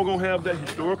they're all gonna have that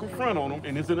historical front on them,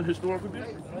 and it's in a historical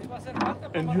district.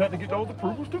 And you have to get those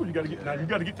approvals too. You got to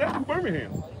get that from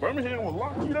Birmingham. Birmingham will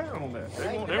lock you down on that.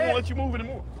 They won't let you move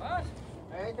anymore.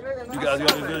 You guys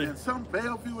got to do in some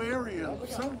Bellevue area,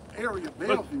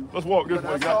 Bellevue. Let's walk this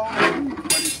way, guys.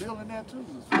 But he's building that too.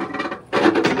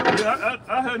 Yeah,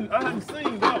 I hadn't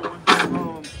seen that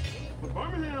one. But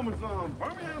Birmingham is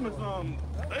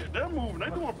they're moving. They're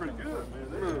doing pretty good,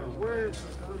 man.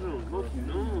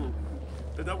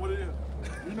 Is that what it is?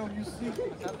 You know, you see.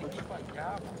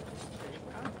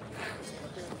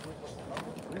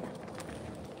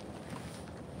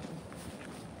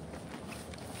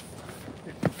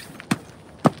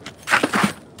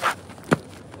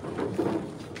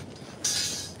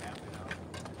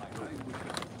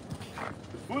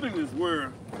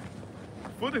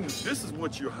 This is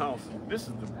what your house, this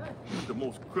is the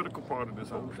most critical part of this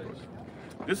whole structure.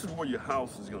 This is where your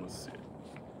house is gonna sit.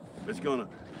 This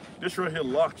right here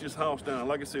locks this house down.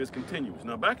 Like I said, it's continuous.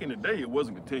 Now back in the day, it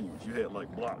wasn't continuous. You had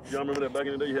like blocks. Y'all remember that back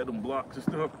in the day, you had them blocks and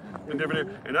stuff and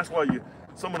everything. And that's why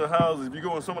some of the houses, if you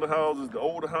go in some of the houses, the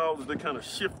older houses, they kind of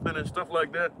shifting and stuff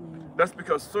like that. That's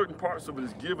because certain parts of it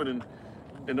is given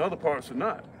and other parts are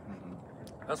not.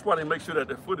 That's why they make sure that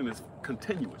their footing is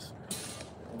continuous.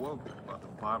 What about the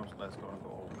bottom that's going to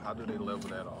go over? How do they level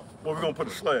that off? Well, we're going to put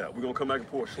a slab. We're going to come back and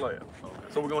pour a slab. Okay.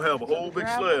 So we're going to have a whole big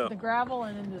gravel, slab. The gravel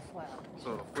and then the slab.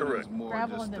 So the footing is more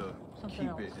gravel just to keep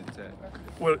else. it intact.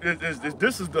 Well,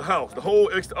 this is the house. All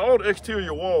the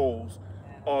exterior walls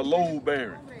are load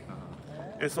bearing.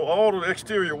 And so all the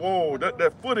exterior wall,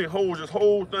 that footing holds this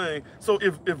whole thing. So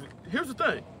if here's the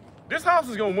thing, this house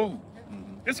is going to move.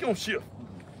 It's going to shift.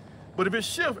 But if it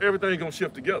shifts, everything's going to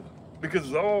shift together, because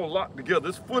it's all locked together.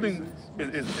 This footing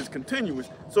is continuous.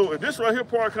 So if this right here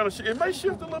part kind of it may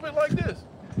shift a little bit like this,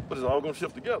 but it's all gonna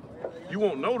shift together. You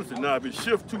won't notice it. Now if it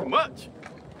shifts too much,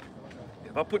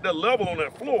 if I put that level on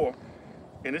that floor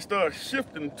and it starts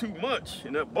shifting too much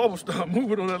and that bubble start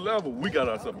moving on that level, we got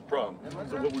ourselves a problem.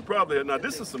 So what we probably have, now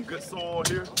this is some good soil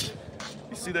here.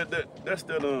 You see that's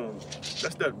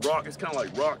that rock. It's kind of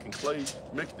like rock and clay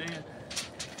mixed in.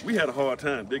 We had a hard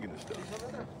time digging this stuff.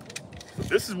 So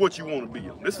this is what you want to be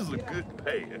on. This is a good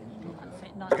pad.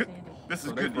 This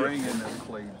is good. Bring in that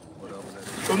clay, whatever that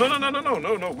is. So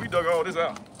no. We dug all this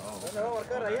out.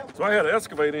 So I had an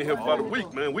excavator in here for about a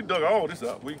week, man. We dug all this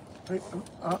out.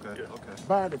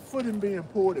 By the footing being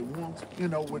poured at once,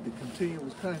 with the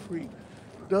continuous concrete,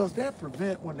 does that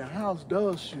prevent when the house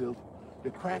does shift, the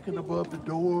cracking above the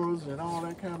doors and all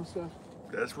that kind of stuff?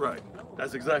 That's right.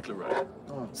 That's exactly right.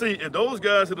 See, if those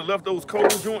guys had left those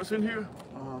cold joints in here,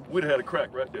 we'd have had a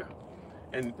crack right there.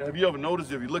 And have you ever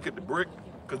noticed, if you look at the brick,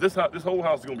 because this whole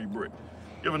house is gonna be brick.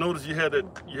 You ever notice you have a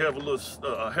little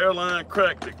hairline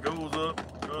crack that goes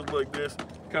like this,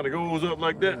 kind of goes up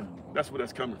like that? That's where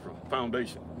that's coming from,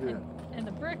 foundation. Yeah. And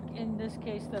the brick in this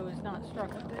case though is not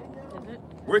structural, is it?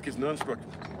 Brick is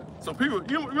non-structural. So people,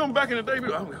 you know, back in the day,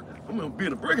 people, I'm gonna be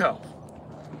in a brick house.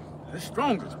 It's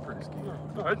stronger.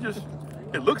 No,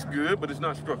 it looks good, but it's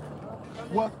not structural.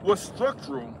 What's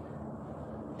structural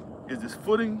is this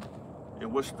footing,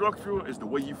 and what's structural is the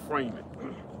way you frame it,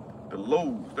 the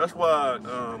loads. That's why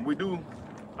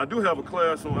I do have a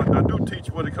class on, I do teach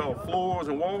what they call floors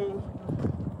and walls.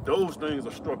 Those things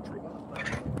are structural.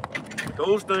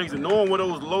 Those things, and knowing where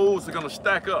those loads are gonna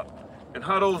stack up and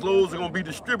how those loads are gonna be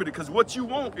distributed, because what you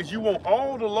want is you want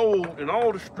all the load and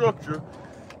all the structure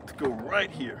to go right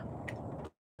here.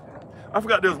 I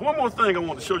forgot, there's one more thing I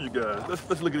want to show you guys.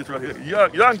 Let's look at this right here. Y'all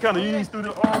can kind of ease through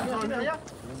the arms right here.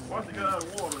 Watch the guys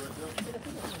water.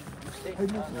 Hey,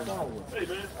 Mr. Starwood. Hey,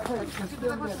 man. Hey,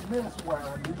 considering that mess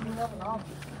wire, did you have an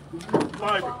option?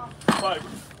 Fiber.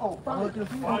 Oh, fiber.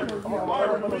 Fiber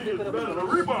is better. The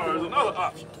rebar is another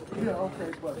option. Yeah,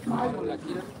 okay, but fiber.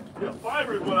 Yeah,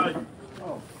 fiber is what I use.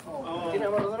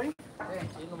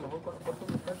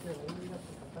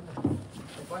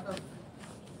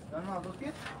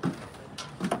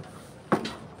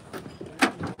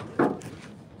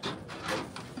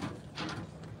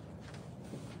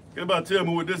 Can anybody tell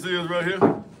me what this is right here?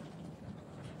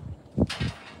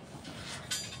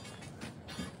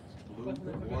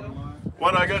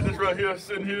 Why do I got this right here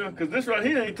sitting here? Because this right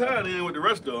here ain't tied in with the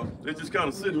rest of them. It's just kind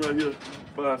of sitting right here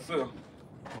by itself.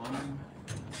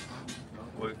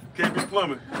 Well, can't be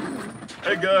plumbing.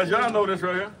 Hey guys, y'all know this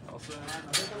right here?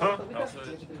 Huh?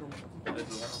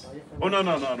 Oh, no.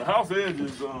 The house edge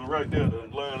is right there. The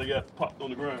line they got popped on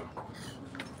the ground.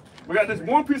 We got this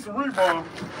one piece of rebar.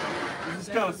 It's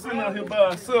just kind of sitting out here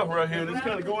by itself right here. It's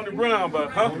kind of going to ground by,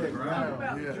 huh?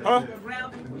 Huh?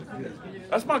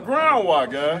 That's my ground wire,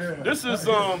 guys. This is,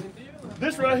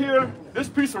 this right here, this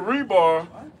piece of rebar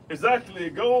is actually,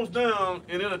 it goes down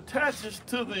and it attaches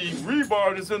to the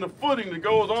rebar that's in the footing that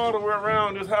goes all the way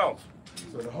around this house.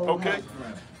 Okay?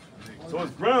 So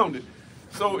it's grounded.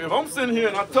 So if I'm sitting here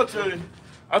and I touch an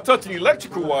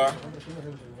electrical wire,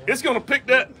 it's gonna pick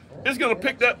that. It's gonna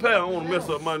pick that path. I don't want to mess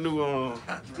up my new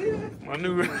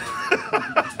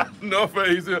no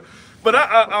phase here. But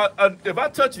if I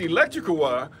touch an electrical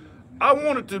wire, I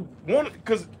want it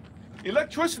because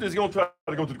electricity is gonna try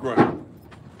to go to the ground.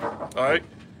 All right.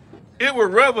 It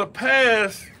would rather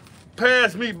pass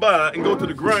me by and go to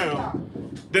the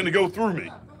ground than to go through me.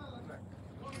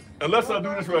 Unless I do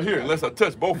this right here, unless I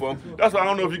touch both of them. That's why I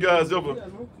don't know if you guys ever,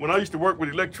 when I used to work with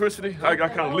electricity, I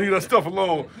kind of leave that stuff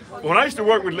alone. But when I used to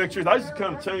work with electricity, I used to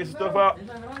kind of change stuff out.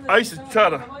 I used to try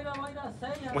to,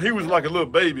 when he was like a little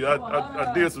baby,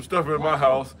 I did some stuff in my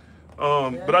house.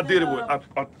 But I did it with,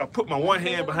 I put my one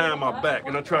hand behind my back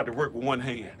and I tried to work with one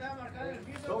hand.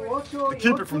 To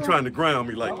keep it from trying to ground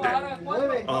me like that.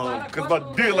 Because if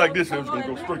I did like this, it was going to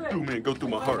go straight through me and go through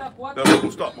my heart. That was going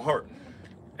to stop my heart.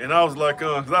 And I was like,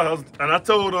 I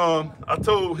told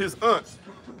his aunt,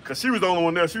 because she was the only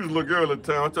one there, she was a little girl at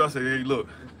the time. I said, hey, look,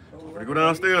 we're gonna go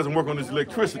downstairs and work on this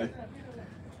electricity.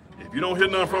 If you don't hear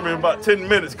nothing from me in about 10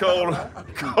 minutes, call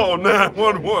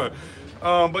 911.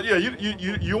 But yeah,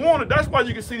 you want it. That's why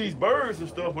you can see these birds and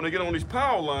stuff when they get on these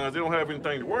power lines, they don't have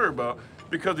anything to worry about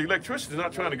because the electricity is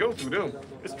not trying to go through them.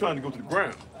 It's trying to go to the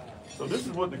ground. So this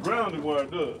is what the grounding wire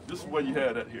does. This is where you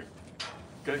have that here.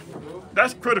 Okay,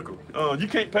 that's critical. You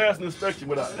can't pass an inspection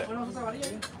without that.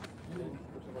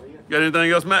 Got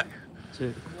anything else, Matt?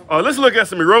 Let's look at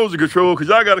some erosion control because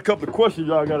y'all got a couple of questions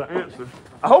y'all got to answer.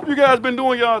 I hope you guys been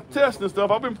doing y'all tests and stuff.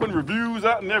 I've been putting reviews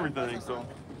out and everything, so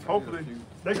hopefully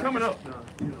they coming up now.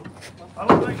 You know, I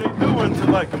don't think they do until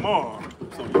like tomorrow.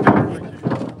 So you gotta make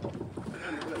sure.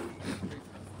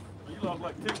 You lost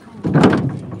like 10 coups.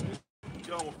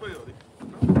 Y'all won't fail.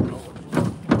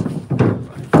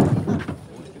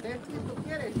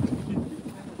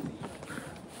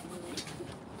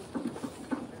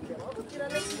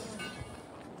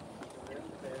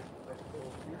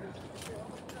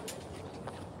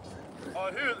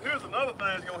 Here's another thing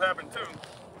that's gonna happen too.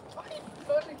 I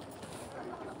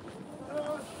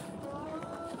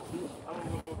don't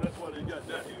know if that's why they got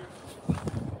that here.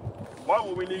 Why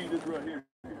would we need this right here?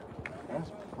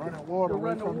 That's running water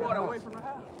away from the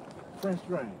house. French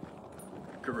drain.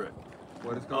 Correct.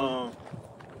 What is called?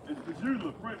 It's usually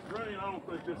a French drain. I don't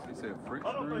think this. He said French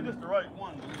I don't drain? think this is the right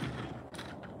one.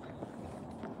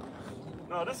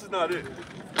 No, this is not it.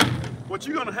 What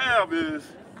you're gonna have is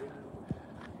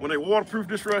when they waterproof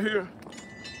this right here.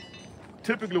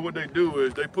 Typically, what they do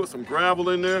is they put some gravel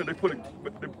in there. They put it.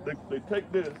 They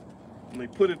take this and they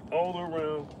put it all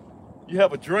around. You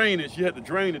have a drainage. You have to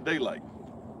drain the daylight.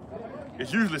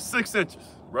 It's usually 6 inches,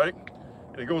 right?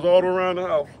 And it goes all around the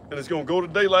house, and it's gonna go to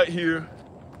daylight here.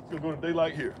 It's gonna go to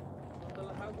daylight here.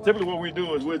 Typically, what we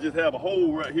do is we'll just have a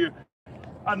hole right here.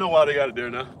 I know why they got it there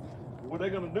now. What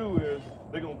they're gonna do is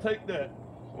they're gonna take that.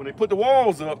 When they put the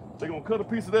walls up, they're gonna cut a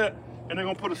piece of that, and they're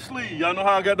gonna put a sleeve. Y'all know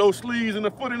how I got those sleeves in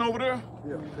the footing over there?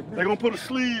 Yeah. They're gonna put a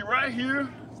sleeve right here,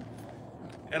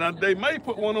 and they may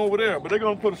put one over there, but they're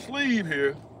gonna put a sleeve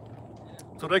here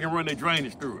so they can run their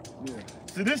drainage through it. Yeah.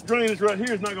 See, this drainage right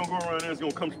here is not gonna go around there, it's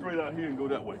gonna come straight out here and go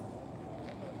that way.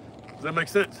 Does that make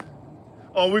sense?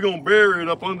 Or we're gonna bury it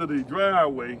up under the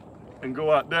driveway and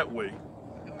go out that way.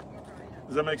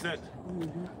 Does that make sense?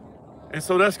 Mm-hmm. And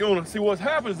so that's gonna, see what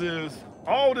happens is,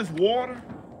 all this water,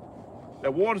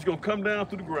 that water's gonna come down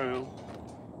to the ground,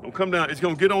 gonna come down, it's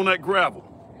gonna get on that gravel.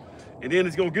 And then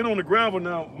it's gonna get on the gravel.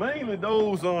 Now, mainly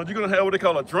those, you're gonna have what they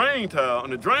call a drain tile,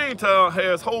 and the drain tile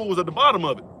has holes at the bottom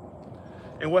of it.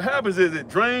 And what happens is it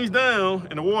drains down,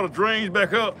 and the water drains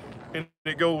back up, and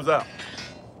it goes out.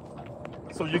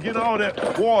 So you get all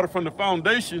that water from the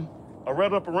foundation, or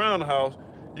right up around the house,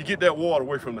 you get that water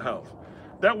away from the house.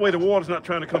 That way the water's not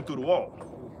trying to come through the wall.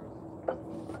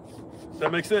 Does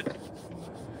that make sense?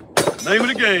 Name of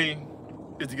the game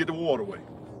is to get the water away.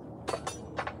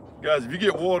 Guys, if you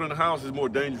get water in the house, it's more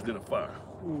dangerous than a fire.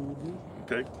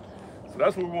 Okay? So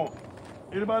that's what we want.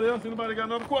 Anybody else? Anybody got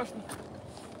another question?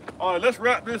 All right, let's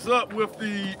wrap this up with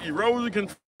the erosion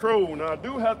control. Now, I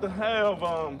do have to have,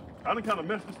 I done kind of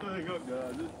messed this thing up,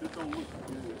 guys. This don't look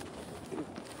good.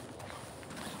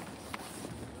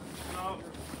 Now,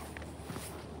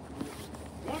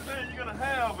 one thing you're gonna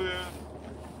have is,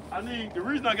 the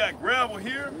reason I got gravel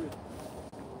here,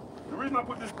 the reason I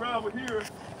put this gravel here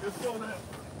is so that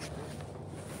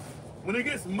when it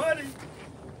gets muddy,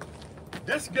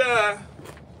 this guy,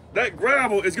 that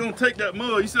gravel is gonna take that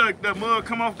mud. You see like that mud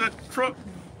come off that truck?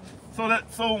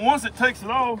 So once it takes it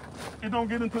off, it don't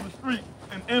get into the street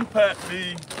and impact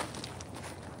the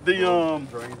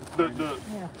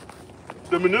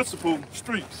municipal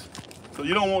streets. So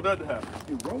you don't want that to happen.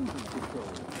 Erosion control.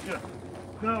 Yeah.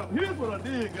 Now here's what I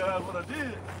did, guys. What I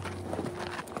did,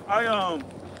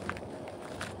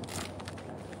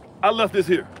 I left this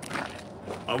here.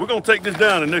 We're gonna take this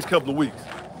down in the next couple of weeks.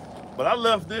 But I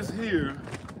left this here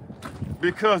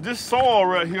because this soil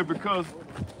right here, because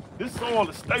this soil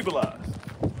is stabilized.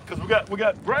 Because we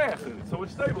got grass in it, so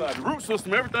it's stabilized. The root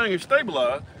system, everything is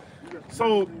stabilized.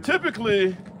 So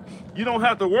typically, you don't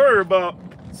have to worry about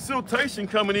siltation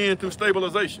coming in through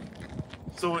stabilization.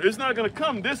 So it's not gonna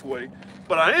come this way,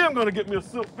 but I am gonna get me a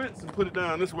silk fence and put it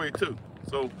down this way too.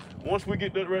 So once we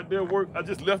get that right there work, I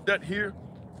just left that here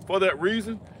for that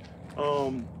reason.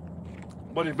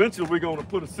 But eventually we're gonna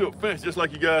put a silk fence, just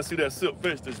like you guys see that silk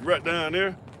fence that's right down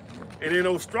there. And then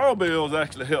those straw bales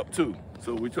actually help too.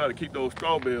 So we try to keep those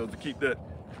straw bales to keep that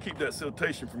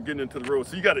siltation from getting into the road.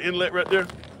 So you got an inlet right there.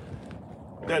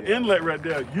 That inlet right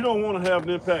there, you don't want to have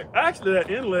an impact. Actually, that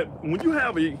inlet, when you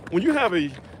have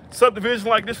a subdivision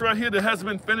like this right here that hasn't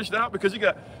been finished out, because you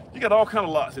got all kind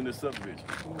of lots in this subdivision.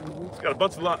 It's got a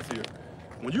bunch of lots here.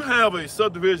 When you have a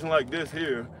subdivision like this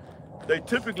here, they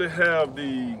typically have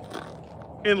the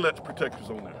inlet protectors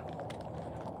on there.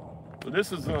 So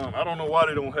this is, I don't know why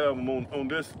they don't have them on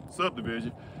this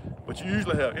subdivision, but you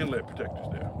usually have inlet protectors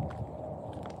there.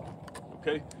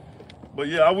 Okay? But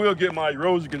yeah, I will get my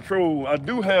erosion control. I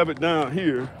do have it down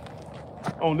here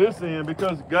on this end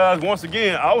because, guys, once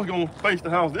again, I was gonna face the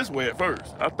house this way at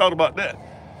first. I thought about that,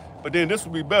 but then this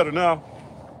would be better. Now,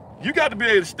 you got to be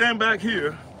able to stand back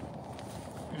here.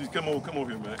 You just come over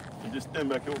here, Mac, and just stand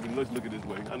back over and let's look at this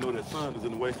way. I know that sun is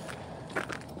in the way.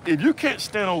 If you can't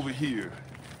stand over here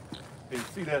and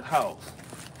see that house,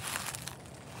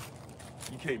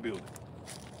 you can't build it.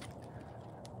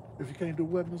 If you can't do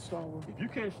what, Mr. Starwood? If you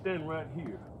can't stand right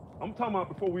here, I'm talking about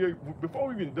before we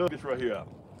even dug this right here out.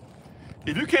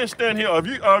 If you can't stand here, or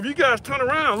if you guys turn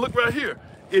around, look right here.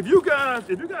 If you got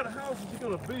a house that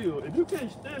you're gonna build, if you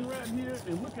can't stand right here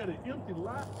and look at an empty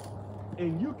lot,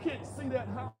 and you can't see that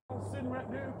house sitting right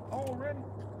there already,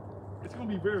 it's gonna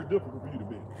be very difficult for you to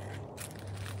build.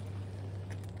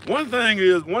 One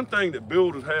thing that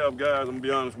builders have, guys, I'm gonna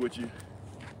be honest with you,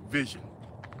 vision.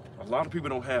 A lot of people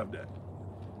don't have that.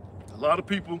 A lot of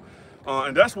people,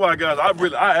 and that's why, guys,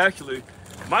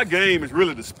 my game is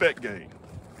really the spec game.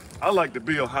 I like to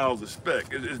build houses spec.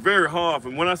 It's very hard.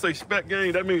 And when I say spec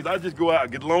game, that means I just go out,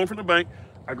 get a loan from the bank,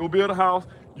 I go build a house,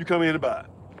 you come in and buy it.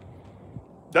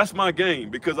 That's my game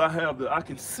because I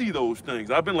can see those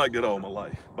things. I've been like that all my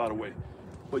life, by the way.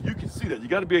 But you can see that. You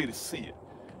got to be able to see it.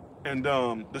 And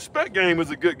the spec game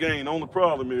is a good game. The only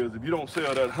problem is if you don't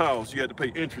sell that house, you have to pay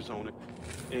interest on it,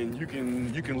 and you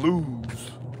can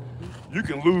lose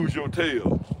your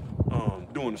tail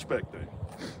doing the spec thing.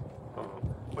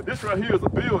 But this right here is a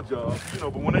build job,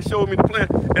 but when they showed me the plan,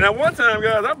 and at one time,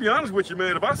 guys, I'll be honest with you,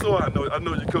 man, if I saw it, I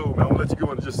know you're cool, man. I'm gonna let you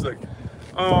go in just a second.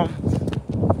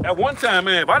 At one time,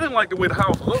 man, if I didn't like the way the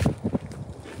house looked,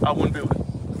 I wouldn't build it.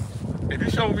 If you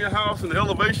showed me a house and the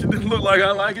elevation didn't look like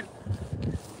I like it,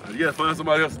 you gotta find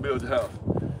somebody else to build your house.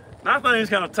 Now things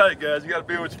kind of tight, guys. You gotta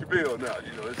build what you can build now.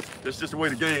 It's just the way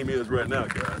the game is right now,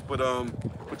 guys. But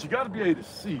you gotta be able to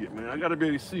see it, man. I gotta be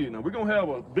able to see it. Now we're gonna have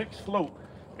a big slope,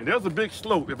 and there's a big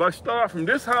slope. If I start from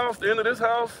this house, the end of this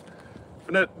house,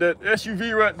 from that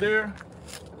SUV right there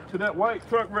to that white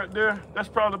truck right there, that's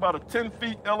probably about a 10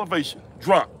 feet elevation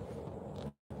drop.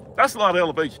 That's a lot of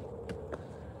elevation.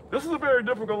 This is a very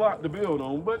difficult lot to build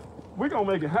on, but we're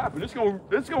gonna make it happen. It's gonna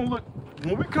look,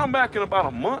 when we come back in about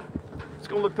a month, it's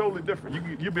gonna look totally different.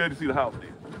 You'll be able to see the house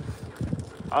then.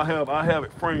 I have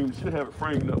it framed, should have it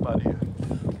framed up by then.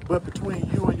 But between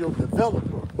you and your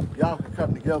developer, y'all can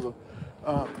come together,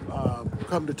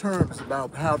 come to terms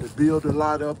about how to build a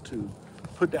lot up to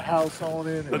put the house on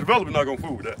it. The developer's not gonna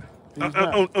fool with that.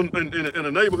 In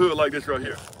a neighborhood like this right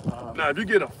here. Now, if you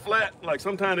get a flat, like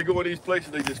sometimes they go in these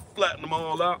places, they just flatten them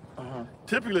all out.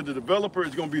 Typically, the developer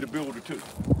is gonna be the builder too.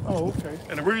 Oh, okay.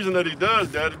 And the reason that he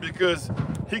does that is because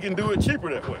he can do it cheaper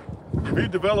that way. If he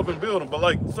develop and build them, but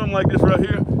like something like this right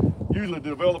here, usually the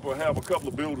developer will have a couple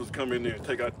of builders come in there and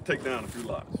take down a few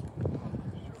lots.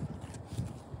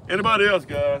 Anybody else,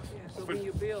 guys? Yeah, so when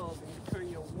you build and you turn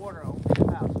your water on to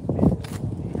your house,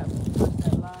 you have to cut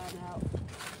that line out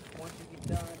once you get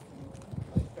done,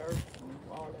 like dirt and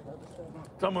all that other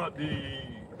stuff. Talking about the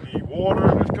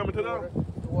water that's coming to the house?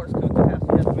 The water's coming to the house,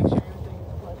 you have to make sure everything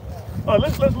is flushed out.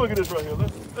 Let's look at this right here.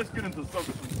 Let's get into some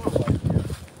sunlight.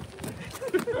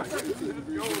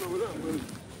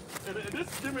 And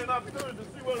this give me an opportunity to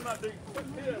see whether or not they put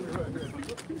the right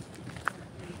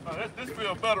here. This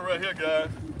feels better right here, guys.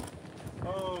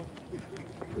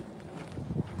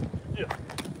 Yeah.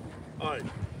 All right.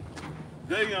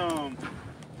 They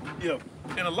yeah.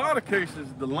 In a lot of cases,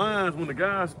 the lines, when the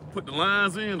guys put the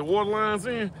lines in, the water lines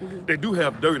in, they do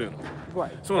have dirt in them.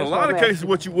 Right. So in a lot of cases,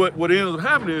 what ends up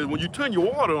happening is when you turn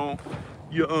your water on,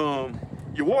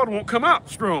 your water won't come out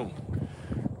strong.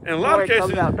 In a lot of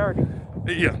cases, it comes out dirty.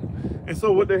 Yeah. And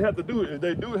so what they have to do is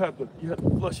you have to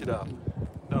flush it out.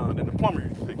 And the plumber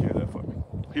used to take care of that for me.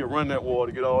 He'll run that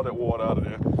water, get all that water out of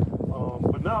there.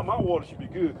 But now my water should be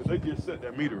good because they just set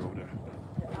that meter over there.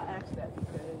 Yeah, I asked that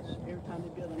because every time they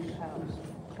build a new house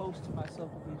close to my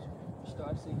subdivision, you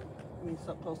start seeing,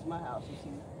 close to my house, you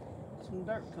see some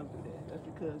dirt come through there. That's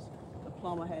because the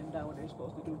plumber hadn't done what they're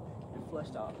supposed to do and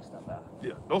flushed all the stuff out.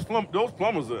 Yeah, those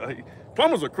plumbers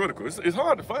are critical. It's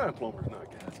hard to find plumbers now,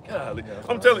 guys. Golly.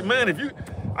 I'm telling you, man,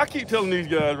 I keep telling these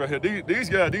guys right here,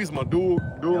 these are my dual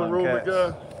enrollment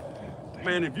guys.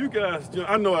 Man, if you guys,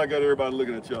 I know I got everybody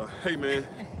looking at y'all. Hey, man,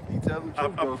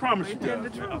 I promise you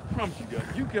guys, man, I promise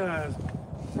you guys,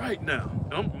 right now,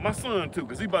 and my son too,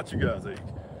 because he's about you guys' age.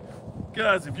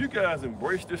 Guys, if you guys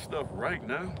embrace this stuff right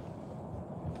now,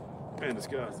 man, the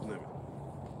sky's the limit.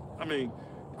 I mean,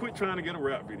 quit trying to get a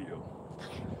rap video.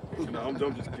 No,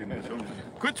 I'm just kidding.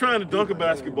 Quit trying to dunk a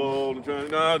basketball and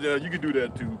trying. Yeah, you can do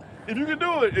that too. If you can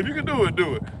do it,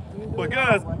 do it. But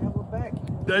guys,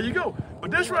 there you go. But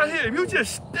this right here, if you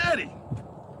just steady,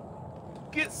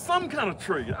 get some kind of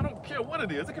trade. I don't care what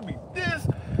it is. It could be this,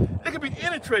 it could be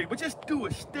any trade, but just do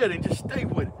it steady and just stay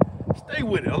with it. Stay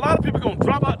with it. A lot of people are gonna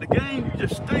drop out the game. You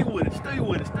just stay with it, stay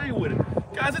with it, stay with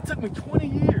it. Guys, it took me 20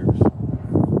 years.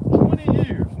 20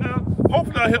 years. Now,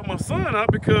 hopefully I help my son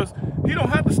out because he don't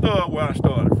have to start where I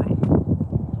started from.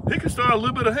 He can start a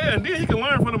little bit ahead and then he can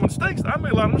learn from the mistakes. I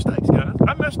made a lot of mistakes, guys.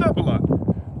 I messed up a lot.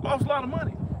 Lost a lot of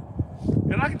money.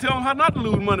 And I can tell him how not to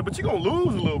lose money, but you're gonna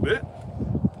lose a little bit.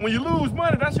 When you lose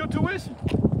money, that's your tuition.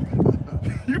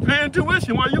 You're paying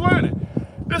tuition while you're learning.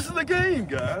 This is the game,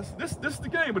 guys. This is the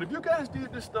game. But if you guys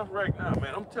did this stuff right now,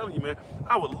 man, I'm telling you, man,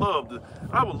 I would love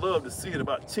to see it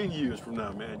about 10 years from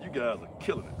now, man. You guys are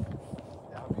killing it.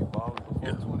 I'll be balling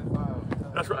before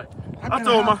 25. That's right.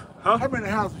 How many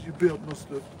houses you built,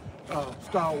 Mr.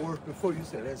 Star Wars, before you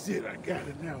said, that's it, I got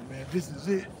it now, man, this is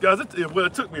it? Guys, it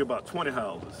took me about 20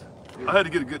 houses. Yeah. I had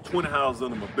to get a good 20 houses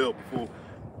under my belt before.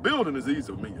 Building is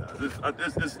easy for me, guys.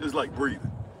 It's like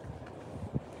breathing.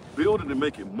 Building and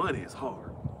making money is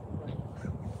hard.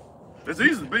 It's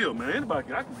easy to build, man. I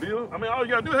can build. I mean, all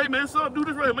you gotta do, hey man, son, do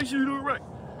this right. Make sure you do it right.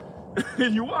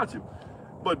 And you watch it.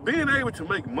 But being able to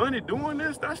make money doing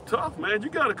this, that's tough, man. You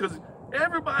gotta, because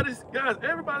everybody's trying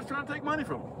to take money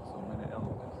from you.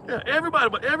 Yeah,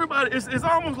 everybody, it's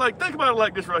almost like, think about it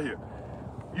like this right here.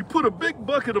 You put a big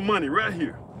bucket of money right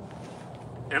here,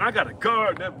 and I gotta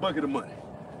guard that bucket of money.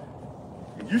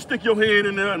 And you stick your hand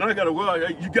in there, and I gotta, well,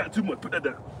 hey, you got too much, put that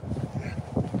down.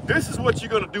 This is what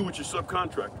you're gonna do with your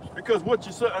subcontractors. Because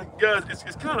guys,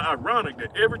 it's kind of ironic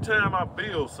that every time I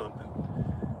build something,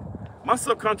 my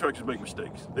subcontractors make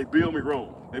mistakes. They build me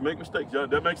wrong. They make mistakes.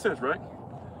 That makes sense, right?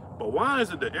 But why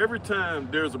is it that every time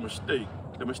there's a mistake,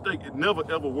 it never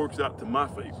ever works out to my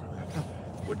favor?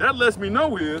 What that lets me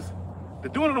know is they're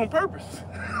doing it on purpose.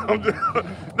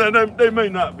 They may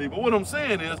not be, but what I'm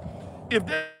saying is, if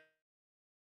they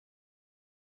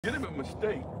get a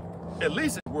mistake, at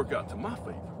least it work out to my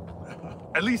favor.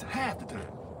 At least half the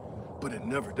time. But it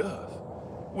never does.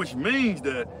 Which means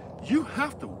that you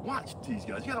have to watch these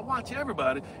guys. You gotta watch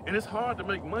everybody, and it's hard to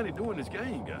make money doing this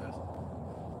game, guys.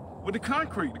 with the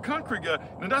concrete guy.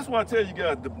 And that's why I tell you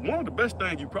guys, one of the best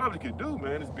things you probably could do,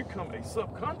 man, is become a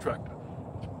subcontractor.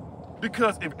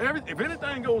 Because if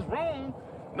anything goes wrong,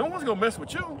 no one's gonna mess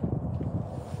with you.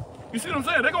 You see what I'm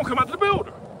saying? They're gonna come out to the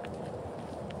builder.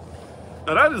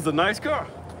 Now that is a nice car.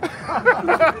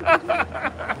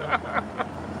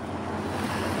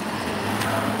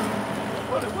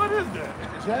 What is that?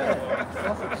 Jag.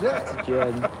 That's a Jag.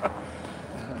 Jag.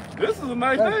 This is a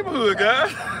nice neighborhood,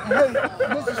 guys. Hey,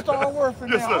 Mr. Starworth,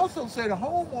 and Yes, they sir. also say the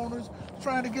homeowners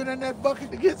trying to get in that bucket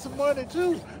to get some money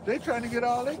too. They trying to get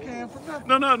all they can from nothing.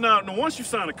 No. Once you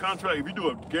sign a contract, if you do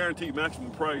a guaranteed maximum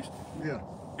price, Yeah,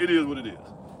 it is what it is.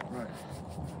 right.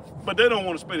 But they don't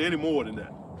want to spend any more than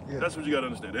that. Yeah. That's what you got to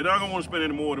understand. They're not going to want to spend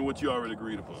any more than what you already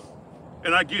agreed upon.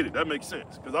 And I get it. That makes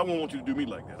sense. Because I won't want you to do me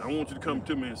like that. I want you to come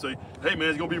to me and say, hey, man,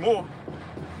 it's going to be more.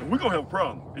 And we're going to have a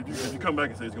problem if you come back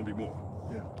and say it's going to be more.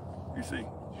 Yeah, You see?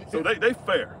 So they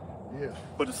fair. yeah.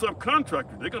 But the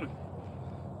subcontractor, they're going to...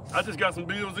 I just got some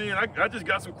bills in. I just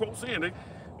got some quotes in.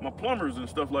 My plumbers and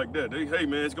stuff like that. Hey,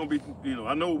 man, it's going to be,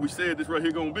 I know we said this right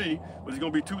here going to be, but it's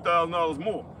going to be $2,000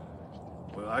 more.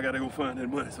 Well, I got to go find that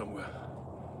money somewhere.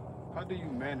 How do you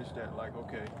manage that? Like,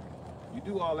 okay, you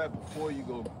do all that before you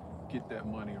go get that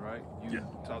money, right? You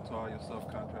talk to all your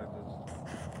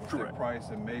subcontractors, what's their price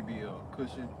and maybe a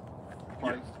cushion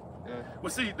price. Yeah. Well,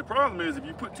 see, the problem is if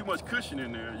you put too much cushion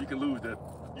in there, you can lose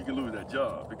that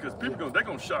job because people they're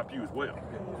gonna shop you as well.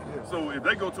 Yeah. So if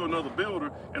they go to another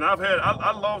builder, and I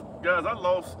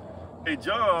lost a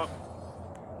job.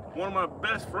 One of my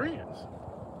best friends,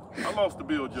 I lost the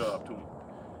build job to him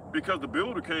because the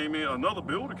builder came in. Another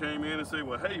builder came in and said,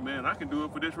 "Well, hey man, I can do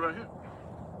it for this right here."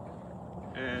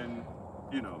 And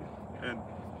and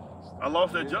I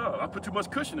lost that job. I put too much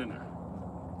cushion in there.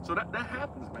 So that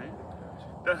happens, man.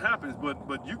 That happens.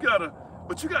 But you gotta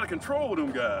control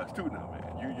them guys too now, man.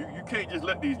 You can't just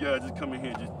let these guys just come in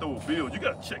here and just throw a bill. You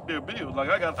gotta check their bills. Like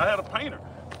I had a painter.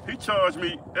 He charged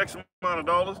me X amount of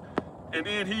dollars, and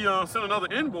then he sent another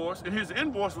invoice, and his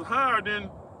invoice was higher than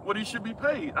what he should be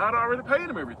paid. I'd already paid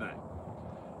him everything.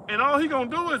 And all he gonna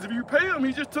do is if you pay him,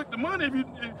 he just took the money.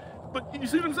 But you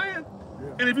see what I'm saying?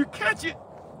 Yeah. And if you catch it,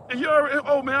 and you already,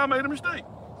 oh man, I made a mistake.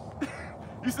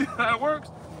 You see how it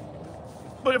works?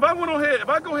 But if I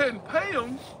go ahead and pay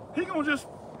him, he's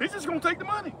just gonna take the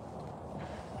money.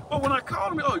 But when I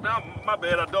called him, oh, now my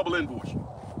bad, I double invoice you.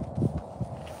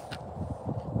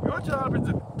 Your job is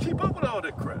to keep up with all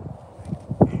that crap.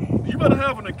 You better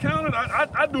have an accountant.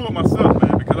 I do it myself,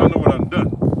 man, because I know what I've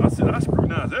done. I said I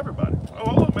scrutinize everybody.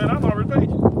 Oh look, man, I've already paid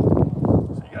you.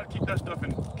 So you gotta keep that stuff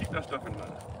in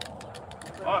mind.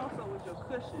 But also with your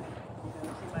cushion,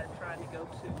 somebody trying to go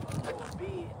to a lower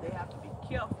bid, they have to be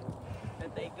careful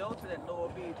that they go to that lower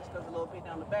bid just because the lower bid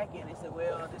on the back end, they say,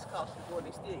 well, this costs more,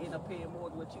 they still end up paying more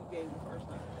than what you gave the first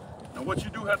time. Now what you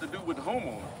do have to do with the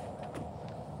homeowner,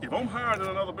 if I'm hired at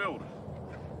another builder,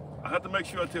 I have to make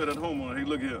sure I tell that homeowner, hey,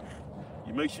 look here,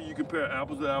 you make sure you compare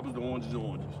apples to apples to oranges to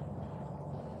oranges.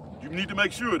 You need to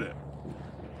make sure of that.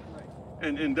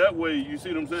 And that way, you see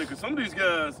what I'm saying? Because some of these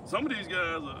guys,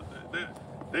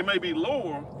 they may be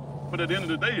lower, but at the end of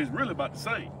the day, it's really about the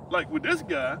same. Like with this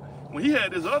guy, when he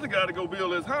had this other guy to go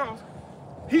build his house,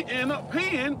 he ended up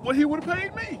paying what he would have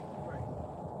paid me.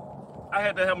 I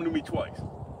had that happen to me twice.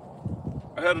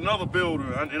 I had another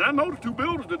builder, and I know the two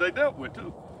builders that they dealt with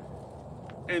too.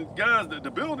 And guys, the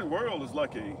building world is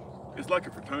like a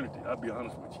fraternity, I'll be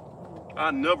honest with you. I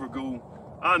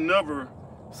never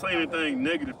say anything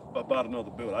negative about another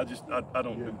builder. I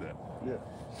don't do that. Yeah.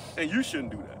 And you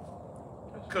shouldn't do that.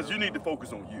 Because you need to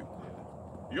focus on you.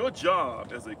 Your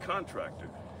job as a contractor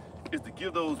is to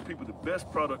give those people the best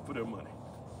product for their money.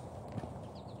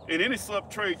 In any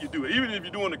sub-trade you do, even if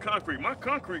you're doing the concrete, my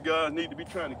concrete guys need to be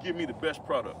trying to give me the best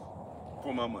product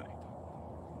for my money.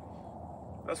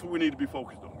 That's what we need to be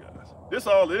focused on, guys. It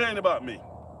ain't about me.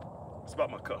 It's about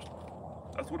my customer.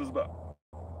 That's what it's about.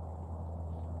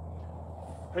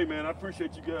 Hey man, I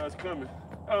appreciate you guys coming.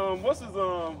 I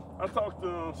talked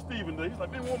to Steven today. He's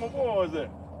like, man, where my boys at?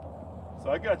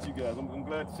 So I got you guys. I'm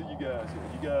glad to see you guys here.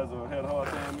 You guys had a hard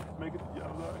time making it? Yeah,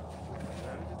 all right.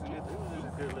 It was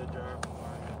a good little drive from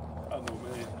mine. I know,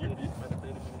 man.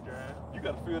 You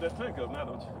got to fill that tank up now,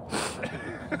 don't you?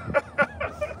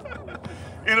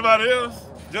 Anybody else?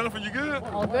 Jennifer, you good?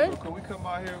 All good? Can we come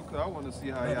out here? Because I want to see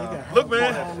how y'all... Look,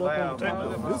 man.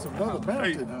 This is another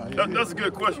mountain out here. That's a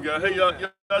good question, guys. Hey, y'all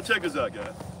check this out,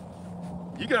 guys.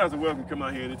 You guys are welcome to come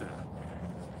out here anytime.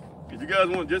 If you guys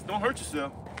want, just don't hurt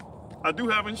yourself. I do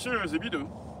have insurance if you do.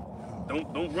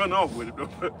 Don't run off with it.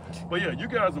 But yeah, you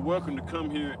guys are welcome to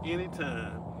come here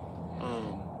anytime.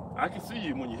 I can see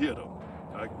you when you're here though.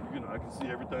 I can see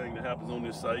everything that happens on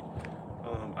this site.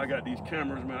 I got these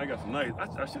cameras, man. I got some nice.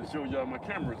 I should have showed y'all my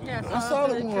cameras. And I stuff. saw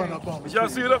the one up on the Did y'all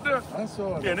see it up there? I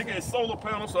saw it. Yeah, they get solar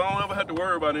panels, so I don't ever have to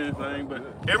worry about anything. But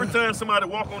every time somebody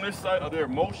walk on this site or their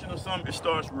motion or something, it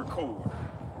starts to record.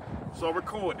 So I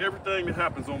record everything that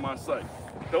happens on my site.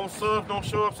 Those subs don't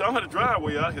show up, so I had a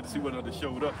driveway out here to see whether they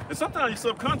showed up. And sometimes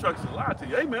your subcontractors lie to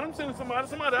you. Hey man, I'm sending somebody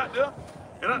out there.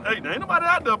 And hey, there ain't nobody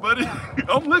out there, buddy.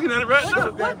 I'm looking at it right now.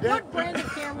 What brand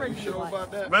of camera do you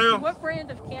like? Ma'am? What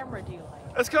brand of camera do you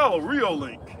like? It's called a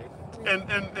Reolink. And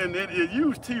it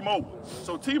used T-Mobile.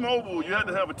 So T-Mobile, you had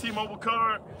to have a T-Mobile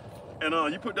card. And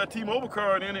you put that T-Mobile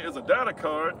card in it as a data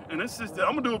card. And it's just,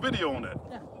 I'm gonna do a video on that.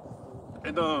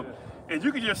 Yeah. And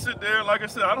you can just sit there, like I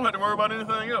said, I don't have to worry about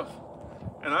anything else.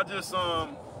 And I just,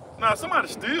 now if somebody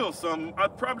steals something, I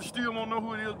probably still won't know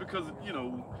who it is because, you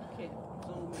know,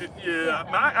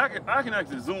 I can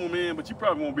actually zoom in, but you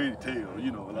probably won't be able to tell,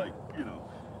 you know, like, you know.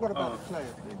 What about the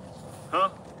class business? Huh?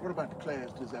 What about the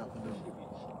class this afternoon?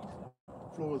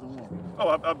 Floors and walls. Oh,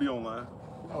 I'll be online.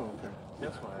 Oh, okay.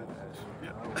 That's why I had to ask you.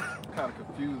 I was kind of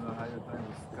confused on how everything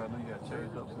was, because I know you got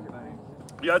changed up some things.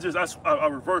 Yeah, I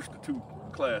reversed the 2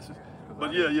 classes.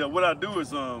 But yeah, what I do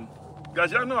is,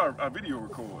 guys, y'all know I video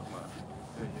record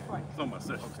some of my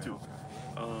sessions too.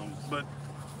 But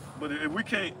if we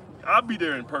can't, I'll be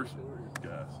there in person,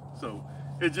 guys. So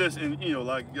it just, and you know,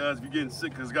 like guys, if you're getting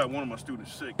sick, because I got one of my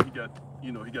students sick, he got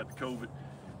the COVID,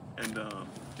 and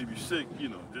if you're sick, you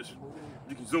know, just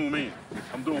you can zoom in.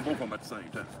 I'm doing both of them at the same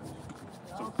time.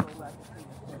 So,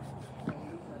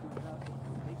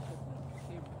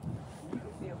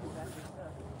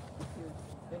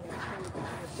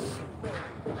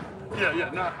 yeah.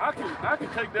 Now I can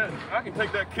take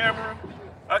that camera,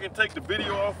 I can take the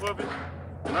video off of it,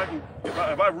 and I can, if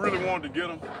I really wanted to get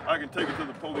them, I can take it to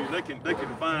the police. They can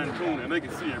fine tune it and they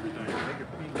can see everything.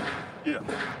 Yeah.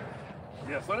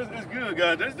 So it's good,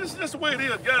 guys. This is just the way it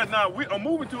is, guys. Now I'm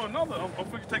moving to another. I'm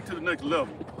going to take to the next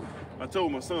level. I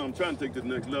told my son I'm trying to take to the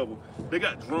next level. They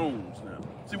got drones now.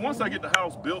 See, once I get the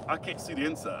house built, I can't see the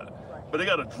inside, but they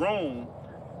got a drone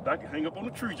that I can hang up on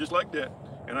the tree just like that.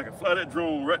 And I can fly that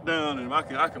drone right down, and I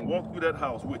can walk through that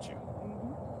house with you.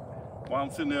 While I'm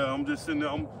sitting there, I'm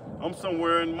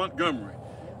somewhere in Montgomery,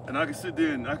 and I can sit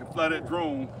there and I can fly that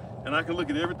drone, and I can look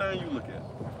at everything you look at.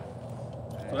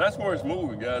 So that's where it's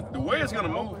moving, guys. The way it's gonna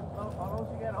move.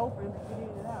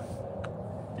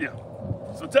 Yeah.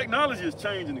 So technology is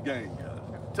changing the game, guys.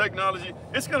 Technology,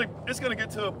 it's gonna get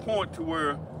to a point to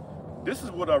where this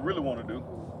is what I really want to do.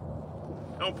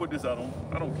 Don't put this out on.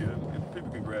 I don't care.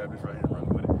 People can grab this right here and run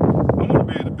with it. I want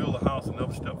to be able to build a house and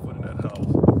never step foot in that house.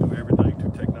 Do everything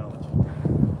through technology.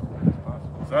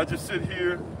 So I just sit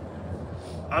here.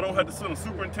 I don't have to send a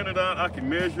superintendent out. I can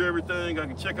measure everything. I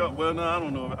can check out. Well, no, I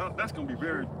don't know. That's going to be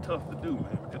very tough to do,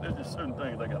 man, because there's just certain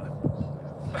things I got to.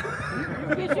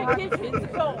 Kitchen's a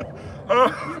goal.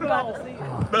 Huh? It's a goal.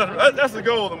 That's a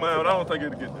goal of mine. I don't think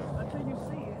it'll get there.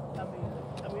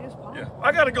 Yeah,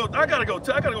 I gotta go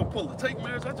pull the tape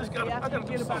measures. I gotta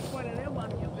do something.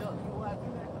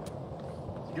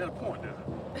 You got a point there.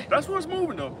 That's what's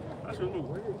moving though. That's what's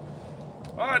moving.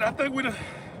 All right, I think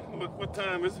what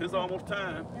time is it's almost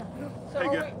time. Yeah. So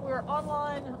we're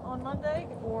online on Monday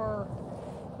or?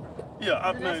 Yeah,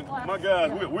 I mean, my guys,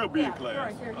 we'll be in class.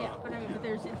 Right there, yeah. But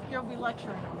you'll be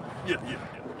lecturing on that. Yeah.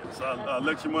 So I'll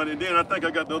lecture Monday, and then I think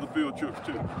I got the other field trips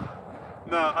too.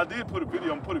 Now I did put a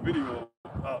video. I'm put a video.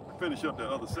 Finish up that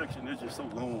other section. It's just so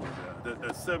long.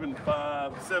 That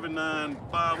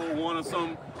 79501 or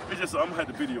something. It's just I'm gonna have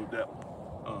to video that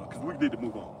one because we need to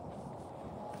move on.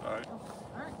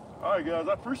 All right, guys.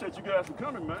 I appreciate you guys for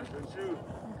coming, man.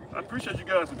 I appreciate you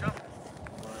guys for coming.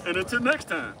 And until next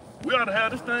time, we ought to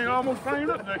have this thing almost framed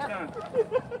up next time.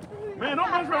 Man, don't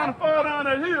mess around and fall down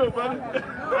that hill, buddy.